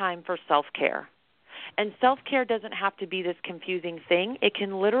is the time for self-care. And self-care doesn't have to be this confusing thing. It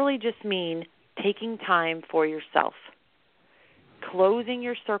can literally just mean taking time for yourself, closing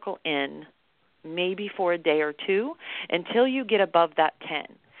your circle in, maybe for a day or two, until you get above that 10.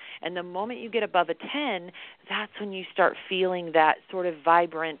 And the moment you get above a 10, that's when you start feeling that sort of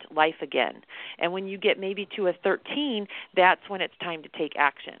vibrant life again. And when you get maybe to a 13, that's when it's time to take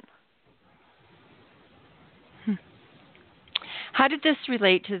action. How did this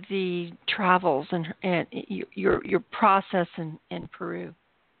relate to the travels and your process in Peru?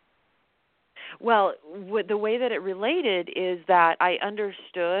 Well, the way that it related is that I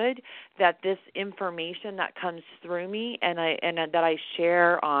understood that this information that comes through me and that I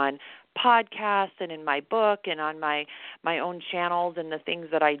share on podcasts and in my book and on my own channels and the things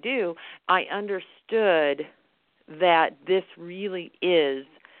that I do, I understood that this really is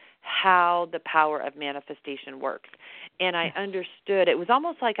how the power of manifestation works. And I understood, it was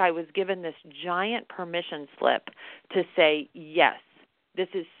almost like I was given this giant permission slip to say, yes, this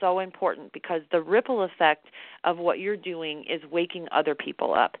is so important, because the ripple effect of what you're doing is waking other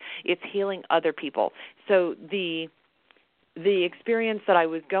people up. It's healing other people. So the experience that I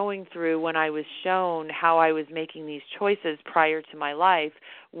was going through when I was shown how I was making these choices prior to my life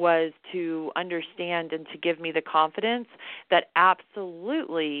was to understand and to give me the confidence that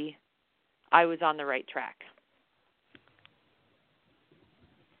absolutely I was on the right track.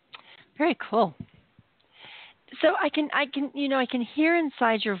 Very cool. So I can hear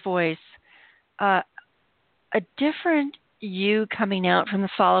inside your voice a different you coming out from the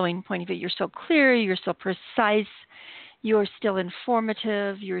following point of view. You're so clear, you're so precise, you're still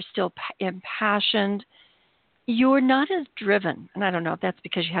informative, you're still impassioned. You're not as driven, and I don't know if that's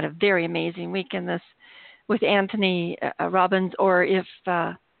because you had a very amazing week in this with Anthony Robbins, or if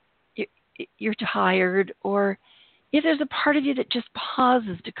you're tired, or if there's a part of you that just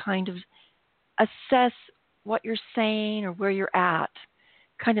pauses to kind of assess what you're saying or where you're at,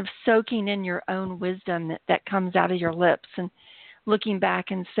 kind of soaking in your own wisdom that comes out of your lips and looking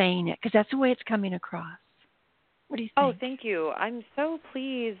back and saying it, because that's the way it's coming across. What do you think? Oh, thank you. I'm so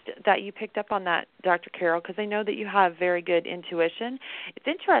pleased that you picked up on that, Dr. Carol, because I know that you have very good intuition. It's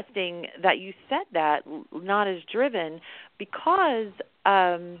interesting that you said that, not as driven, because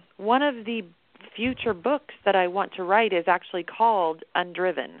one of the future books that I want to write is actually called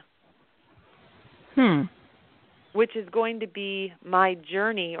Undriven. Which is going to be my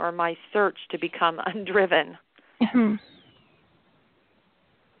journey or my search to become undriven.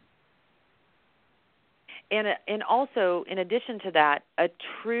 And also, in addition to that, a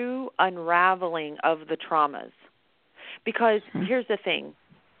true unraveling of the traumas. Because here's the thing,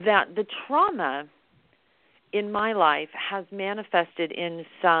 that the trauma in my life has manifested in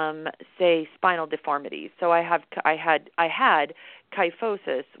some, say, spinal deformities. So I had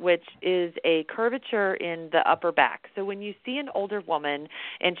kyphosis, which is a curvature in the upper back. So when you see an older woman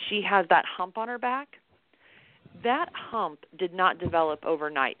and she has that hump on her back, that hump did not develop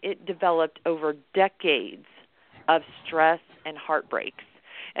overnight. It developed over decades of stress and heartbreaks.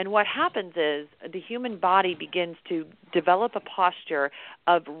 And what happens is the human body begins to develop a posture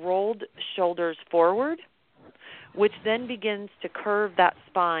of rolled shoulders forward, which then begins to curve that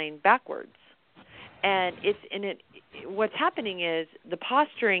spine backwards. And what's happening is the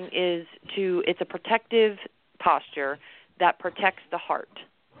posturing it's a protective posture that protects the heart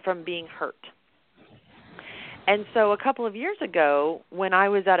from being hurt. And so a couple of years ago, when I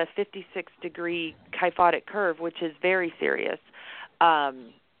was at a 56-degree kyphotic curve, which is very serious,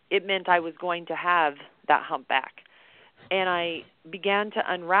 it meant I was going to have that hump back. And I began to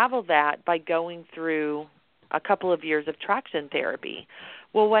unravel that by going through a couple of years of traction therapy.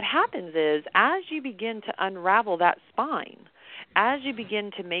 Well, what happens is, as you begin to unravel that spine, as you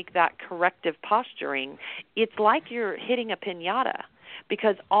begin to make that corrective posturing, it's like you're hitting a piñata,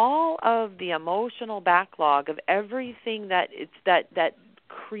 because all of the emotional backlog of everything that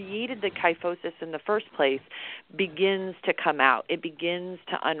created the kyphosis in the first place begins to come out. It begins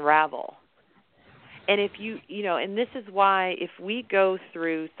to unravel. And if and this is why if we go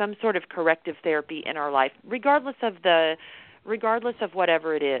through some sort of corrective therapy in our life, regardless of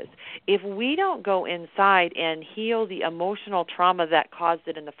whatever it is, if we don't go inside and heal the emotional trauma that caused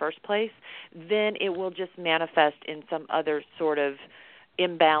it in the first place, then it will just manifest in some other sort of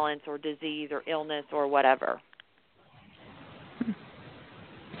imbalance or disease or illness or whatever.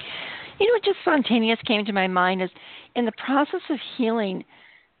 What just spontaneous came to my mind is, in the process of healing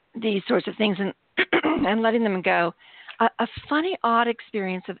these sorts of things and letting them go, a funny, odd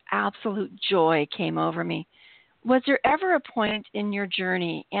experience of absolute joy came over me. Was there ever a point in your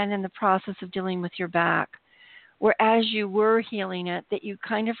journey and in the process of dealing with your back where, as you were healing it, that you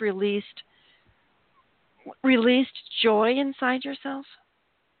kind of released released joy inside yourself?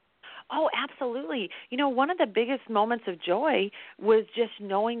 Oh, absolutely. One of the biggest moments of joy was just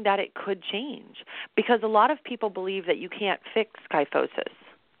knowing that it could change, because a lot of people believe that you can't fix kyphosis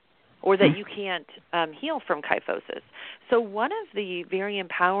or that you can't heal from kyphosis. So one of the very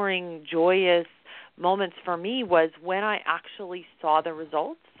empowering, joyous moments for me was when I actually saw the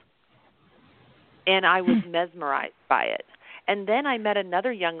results, and I was mesmerized by it. And then I met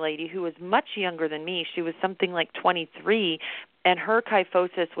another young lady who was much younger than me. She was something like 23, and her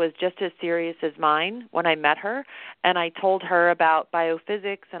kyphosis was just as serious as mine when I met her. And I told her about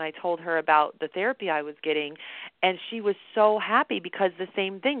biophysics, and I told her about the therapy I was getting, and she was so happy because the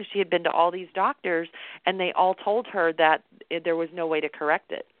same thing. She had been to all these doctors, and they all told her that there was no way to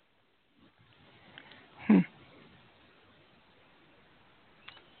correct it.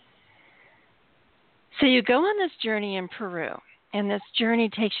 So you go on this journey in Peru, and this journey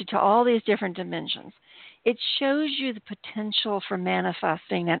takes you to all these different dimensions. It shows you the potential for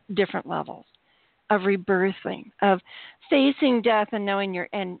manifesting at different levels, of rebirthing, of facing death and knowing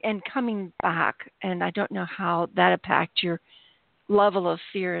and coming back. And I don't know how that impacts your level of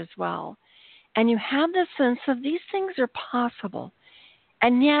fear as well. And you have this sense of these things are possible,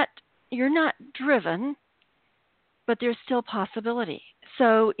 and yet you're not driven, but there's still possibility.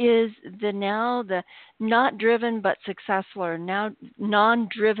 So is the not driven but successful, or now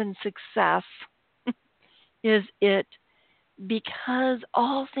non-driven success, is it because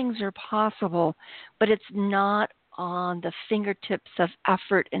all things are possible, but it's not on the fingertips of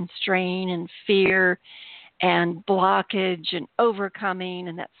effort and strain and fear and blockage and overcoming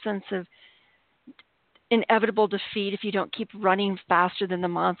and that sense of inevitable defeat if you don't keep running faster than the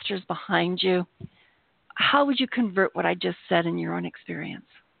monsters behind you? How would you convert what I just said in your own experience?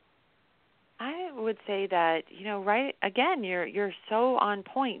 I would say that, right, again, you're so on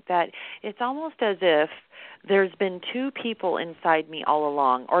point that it's almost as if there's been two people inside me all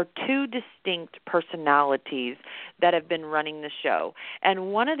along, or two distinct personalities that have been running the show.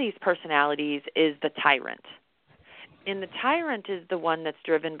 And one of these personalities is the tyrant. And the tyrant is the one that's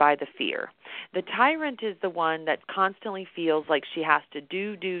driven by the fear. The tyrant is the one that constantly feels like she has to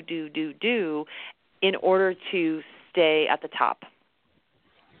do in order to stay at the top.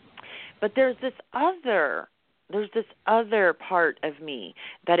 But there's this other part of me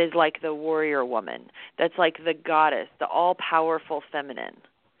that is like the warrior woman, that's like the goddess, the all-powerful feminine.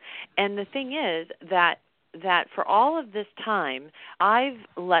 And the thing is that for all of this time, I've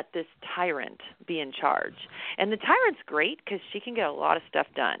let this tyrant be in charge. And the tyrant's great because she can get a lot of stuff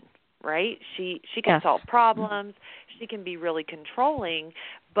done, right? She can solve problems. She can be really controlling.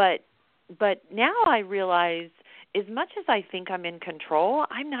 But now I realize, as much as I think I'm in control,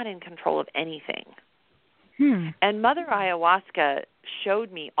 I'm not in control of anything. And Mother Ayahuasca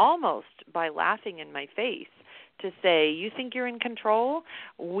showed me, almost by laughing in my face, to say, you think you're in control?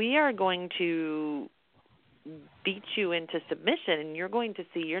 We are going to beat you into submission, and you're going to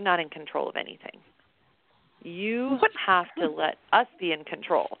see you're not in control of anything. You have to let us be in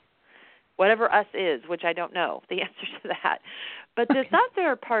control. Whatever us is, which I don't know the answer to that. But this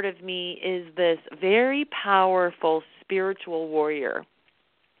other part of me is this very powerful spiritual warrior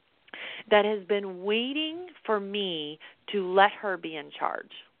that has been waiting for me to let her be in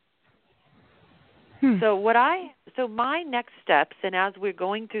charge. So my next steps, and as we're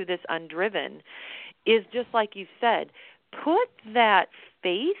going through this undriven, is just like you said, put that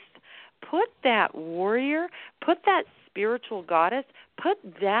faith, put that warrior, put that spiritual goddess, put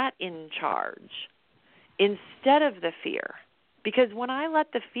that in charge instead of the fear. Because when I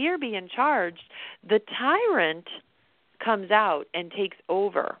let the fear be in charge, the tyrant comes out and takes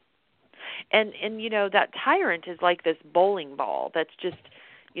over. And that tyrant is like this bowling ball that's just,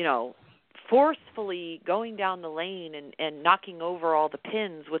 forcefully going down the lane and knocking over all the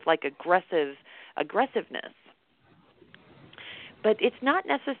pins with like aggressiveness. But it's not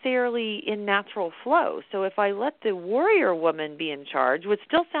necessarily in natural flow. So if I let the warrior woman be in charge, which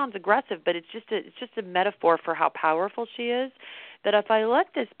still sounds aggressive, but it's just a metaphor for how powerful she is, that if I let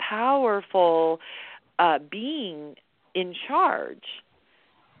this powerful being in charge,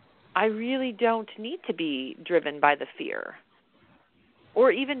 I really don't need to be driven by the fear,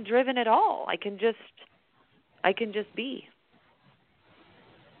 or even driven at all. I can just be.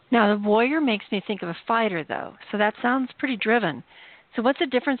 Now, the warrior makes me think of a fighter, though, so that sounds pretty driven. So what's the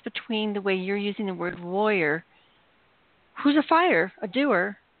difference between the way you're using the word warrior, who's a fighter, a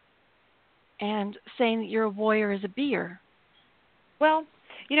doer, and saying that you're a warrior as a beer? Well,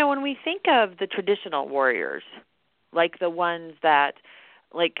 when we think of the traditional warriors, like the ones that,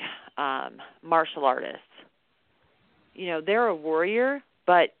 like martial artists, they're a warrior,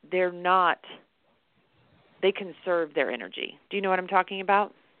 but they're not they conserve their energy. Do you know what I'm talking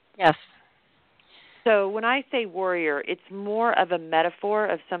about? Yes. So when I say warrior, it's more of a metaphor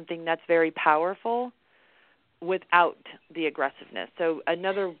of something that's very powerful without the aggressiveness. So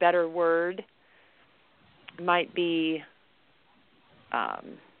another better word might be,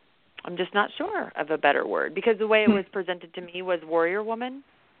 I'm just not sure of a better word, because the way it was presented to me was warrior woman,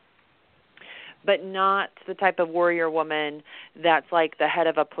 but not the type of warrior woman that's like the head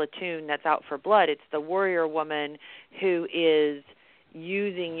of a platoon that's out for blood. It's the warrior woman who is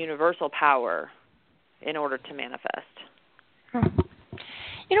using universal power in order to manifest.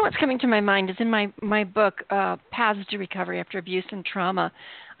 You know what's coming to my mind is in my book, Paths to Recovery After Abuse and Trauma,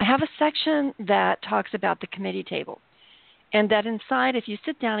 I have a section that talks about the committee table. And that inside, if you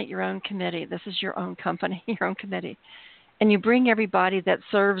sit down at your own committee, this is your own company, your own committee, and you bring everybody that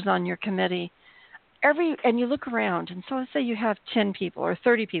serves on your committee, and you look around, and so let's say you have 10 people or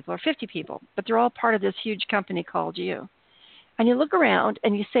 30 people or 50 people, but they're all part of this huge company called you. And you look around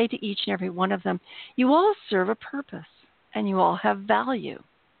and you say to each and every one of them, you all serve a purpose and you all have value.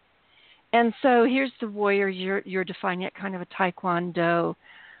 And so here's the warrior. You're defining it kind of a taekwondo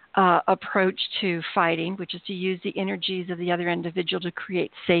approach to fighting, which is to use the energies of the other individual to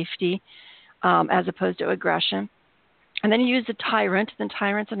create safety as opposed to aggression. And then you use the tyrant. The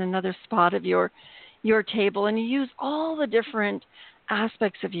tyrant's in another spot of your table, and you use all the different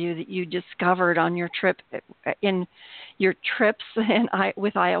aspects of you that you discovered on your trip, in your trips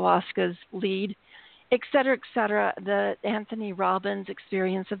with ayahuasca's lead, et cetera, the Anthony Robbins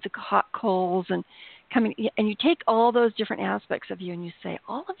experience of the hot coals and coming, and you take all those different aspects of you and you say,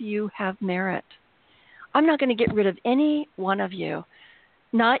 all of you have merit. I'm not going to get rid of any one of you.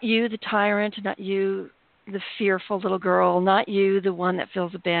 Not you, the tyrant, not you, the fearful little girl, not you, the one that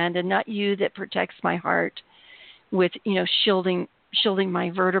feels abandoned, not you that protects my heart with, shielding my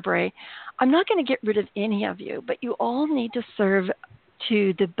vertebrae. I'm not going to get rid of any of you, but you all need to serve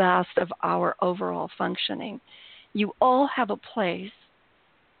to the best of our overall functioning. You all have a place.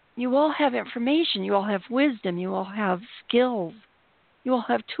 You all have information. You all have wisdom. You all have skills. You all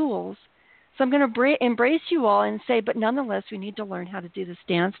have tools. So I'm going to embrace you all and say, but nonetheless, we need to learn how to do this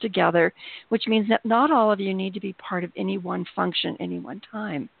dance together, which means that not all of you need to be part of any one function any one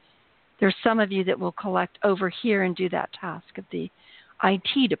time. There's some of you that will collect over here and do that task of the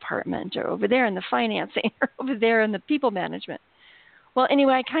IT department, or over there in the financing, or over there in the people management. Well,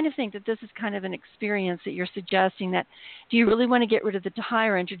 anyway, I kind of think that this is kind of an experience that you're suggesting that, do you really want to get rid of the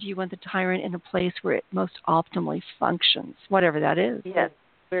tyrant, or do you want the tyrant in a place where it most optimally functions, whatever that is? Yes.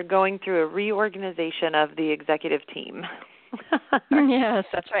 We're going through a reorganization of the executive team. Yes,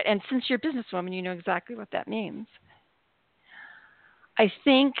 that's right. And since you're a businesswoman, you know exactly what that means. I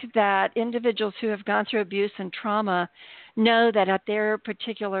think that individuals who have gone through abuse and trauma know that at their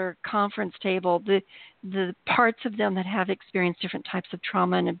particular conference table, the parts of them that have experienced different types of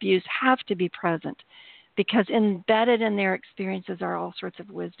trauma and abuse have to be present, because embedded in their experiences are all sorts of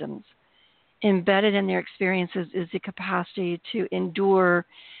wisdoms. Embedded in their experiences is the capacity to endure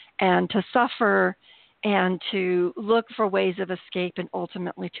and to suffer and to look for ways of escape and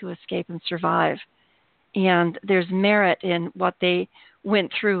ultimately to escape and survive. And there's merit in what they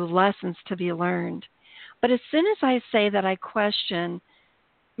went through, lessons to be learned. But as soon as I say that I question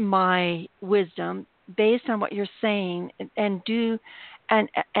my wisdom based on what you're saying, and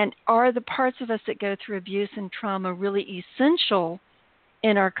are the parts of us that go through abuse and trauma really essential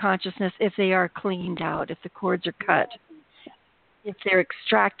in our consciousness if they are cleaned out, if the cords are cut, if they're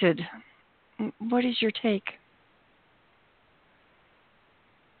extracted? What is your take?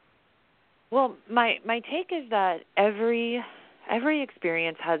 Well, my take is that every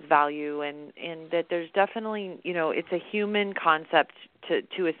experience has value, and that there's definitely, it's a human concept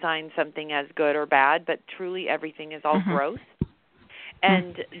to assign something as good or bad, but truly everything is all growth.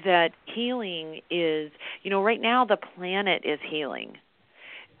 And that healing is, right now the planet is healing.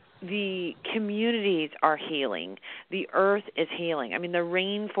 The communities are healing. The earth is healing. I mean, the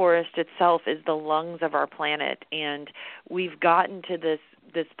rainforest itself is the lungs of our planet, and we've gotten to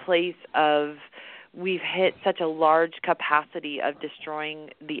this place of, we've hit such a large capacity of destroying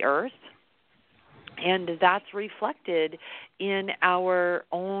the earth, and that's reflected in our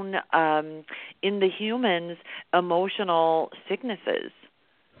own, in the humans' emotional sicknesses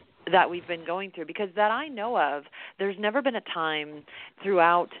that we've been going through. Because that I know of, there's never been a time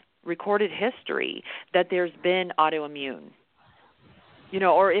throughout recorded history that there's been autoimmune,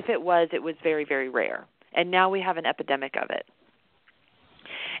 or if it was very, very rare. And now we have an epidemic of it.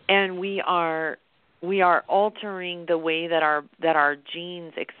 And we are altering the way that our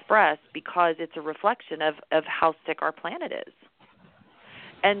genes express, because it's a reflection of how sick our planet is.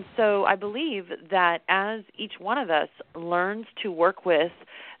 And so I believe that as each one of us learns to work with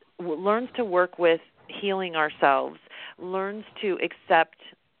healing ourselves, learns to accept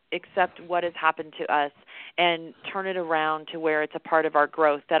what has happened to us and turn it around to where it's a part of our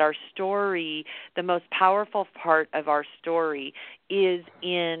growth, that our story, the most powerful part of our story, is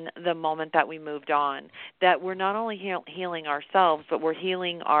in the moment that we moved on, that we're not only healing ourselves, but we're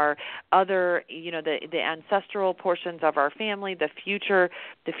healing our other, the ancestral portions of our family, the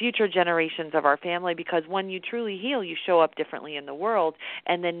future generations of our family, because when you truly heal, you show up differently in the world,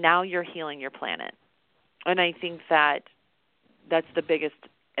 and then now you're healing your planet. And I think that that's the biggest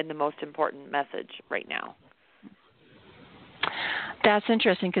and the most important message right now. That's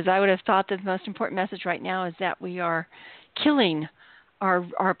interesting, because I would have thought that the most important message right now is that we are killing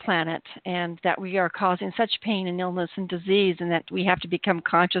our planet, and that we are causing such pain and illness and disease, and that we have to become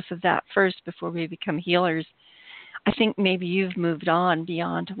conscious of that first before we become healers. I think maybe you've moved on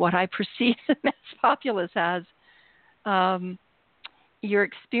beyond what I perceive the mass populace as. Your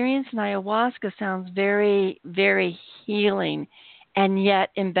experience in ayahuasca sounds very, very healing. And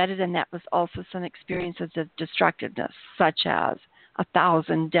yet embedded in that was also some experiences of destructiveness, such as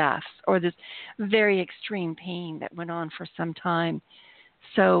 1,000 deaths or this very extreme pain that went on for some time.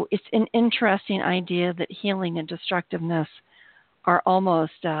 So it's an interesting idea that healing and destructiveness are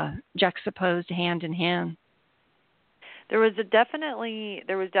almost juxtaposed hand in hand. There was definitely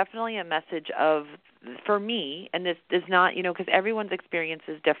a message of, for me, and this is not, because everyone's experience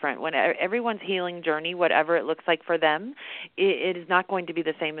is different. When everyone's healing journey, whatever it looks like for them, it is not going to be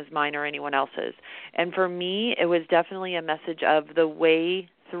the same as mine or anyone else's. And for me, it was definitely a message of the way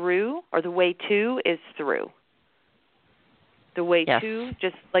through, or the way to is through. The way yes. to,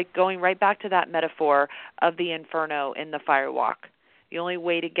 just like going right back to that metaphor of the inferno in the fire walk. The only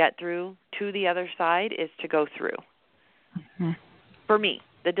way to get through to the other side is to go through. Mm-hmm. For me,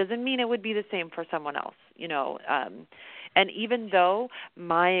 that doesn't mean it would be the same for someone else, and even though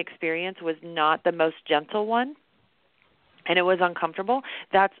my experience was not the most gentle one, and it was uncomfortable,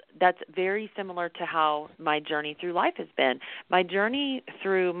 that's very similar to how my journey through life has been. My journey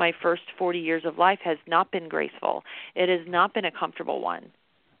through my first 40 years of life has not been graceful. It has not been a comfortable one.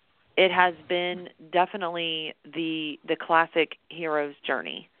 It has been definitely the classic hero's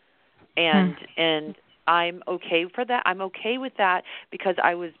journey, and I'm okay for that. I'm okay with that because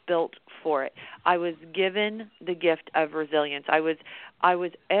I was built for it. I was given the gift of resilience. I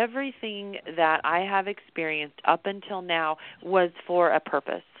was everything that I have experienced up until now was for a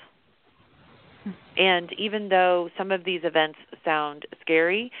purpose. And even though some of these events sound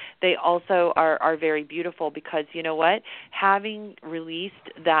scary, they also are very beautiful, because you know what? Having released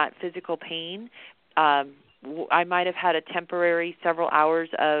that physical pain, I might have had a temporary several hours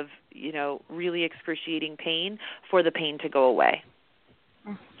of, really excruciating pain for the pain to go away.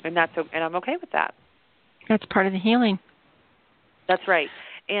 And I'm okay with that. That's part of the healing. That's right.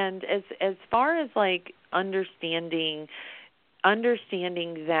 And as far as like understanding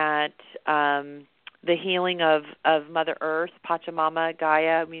that the healing of Mother Earth, Pachamama,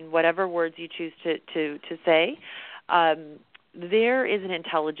 Gaia, whatever words you choose to say, there is an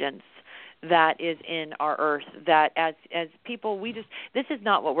intelligence that is in our earth that as people, this is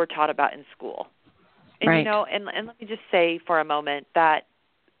not what we're taught about in school. And, right. And let me just say for a moment that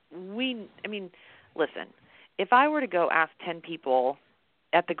listen, if I were to go ask 10 people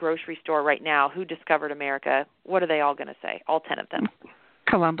at the grocery store right now who discovered America, what are they all going to say? All 10 of them.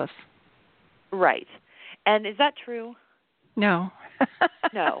 Columbus. Right. And is that true? No.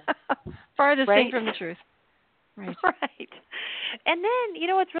 No. Farthest right? thing from the truth. Right. Right. And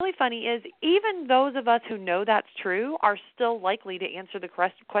then, what's really funny is even those of us who know that's true are still likely to answer the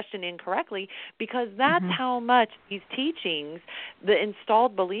question incorrectly, because that's how much these teachings, the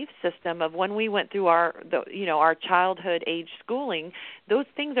installed belief system of when we went through our childhood age schooling, those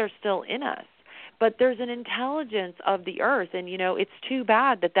things are still in us. But there's an intelligence of the earth, and it's too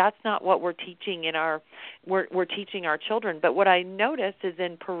bad that that's not what we're teaching we're teaching our children. But what I noticed is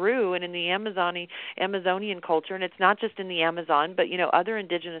in Peru and in the Amazonian culture, and it's not just in the Amazon, but other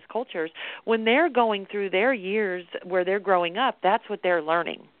indigenous cultures, when they're going through their years where they're growing up, that's what they're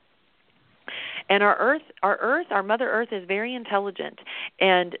learning. And our Mother Earth is very intelligent,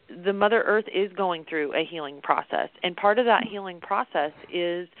 and the Mother Earth is going through a healing process. And part of that healing process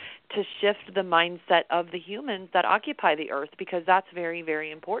is to shift the mindset of the humans that occupy the Earth, because that's very,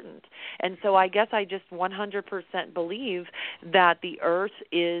 very important. And so I guess I just 100% believe that the Earth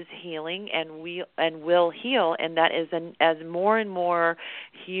is healing and will heal, and that as more and more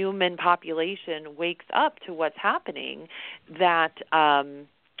human population wakes up to what's happening, that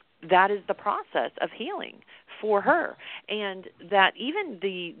is the process of healing for her, and that even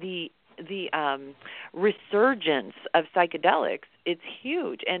the resurgence of psychedelics, it's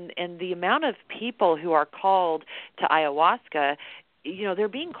huge, and the amount of people who are called to ayahuasca, they're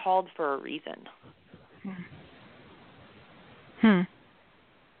being called for a reason.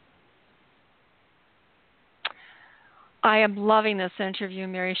 I am loving this interview,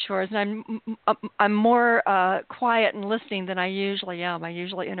 Mary Shores, and I'm more quiet and listening than I usually am. I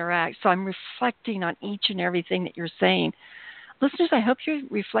usually interact, so I'm reflecting on each and everything that you're saying. Listeners, I hope you're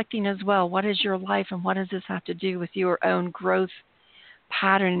reflecting as well. What is your life, and what does this have to do with your own growth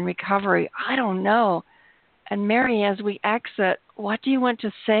pattern and recovery? I don't know. And Mary, as we exit, what do you want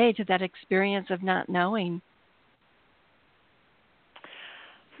to say to that experience of not knowing?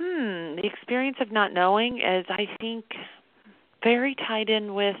 The experience of not knowing is, I think, very tied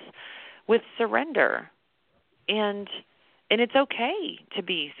in with surrender, and it's okay to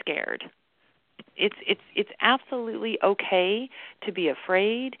be scared. It's absolutely okay to be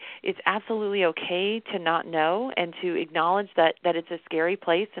afraid. It's absolutely okay to not know, and to acknowledge that it's a scary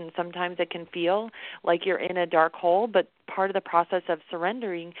place, and sometimes it can feel like you're in a dark hole. But part of the process of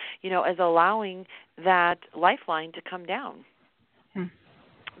surrendering, is allowing that lifeline to come down.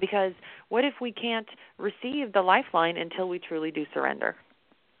 Because what if we can't receive the lifeline until we truly do surrender?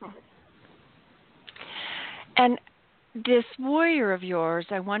 And this warrior of yours,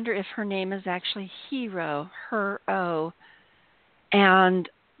 I wonder if her name is actually Hero, Her-O. And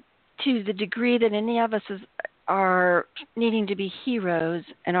to the degree that any of us are needing to be heroes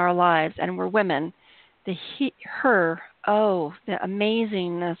in our lives, and we're women, the Her-O, the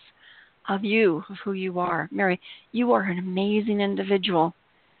amazingness of you, of who you are. Mary, you are an amazing individual.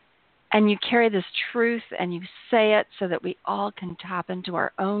 And you carry this truth, and you say it so that we all can tap into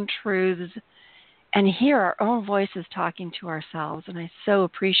our own truths and hear our own voices talking to ourselves. And I so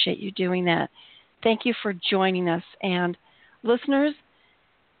appreciate you doing that. Thank you for joining us. And listeners,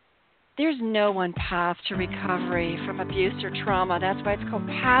 there's no one path to recovery from abuse or trauma. That's why it's called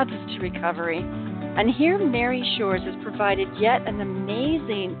Paths to Recovery. And here Mary Shores has provided yet an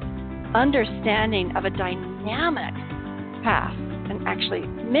amazing understanding of a dynamic path, and actually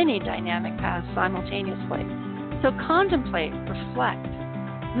many dynamic paths simultaneously. So contemplate, reflect,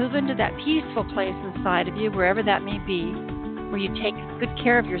 move into that peaceful place inside of you, wherever that may be, where you take good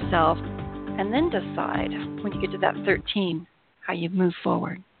care of yourself, and then decide when you get to that 13 how you move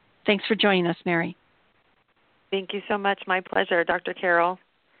forward. Thanks for joining us, Mary. Thank you so much. My pleasure, Dr. Carol.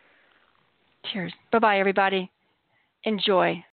 Cheers. Bye-bye, everybody. Enjoy.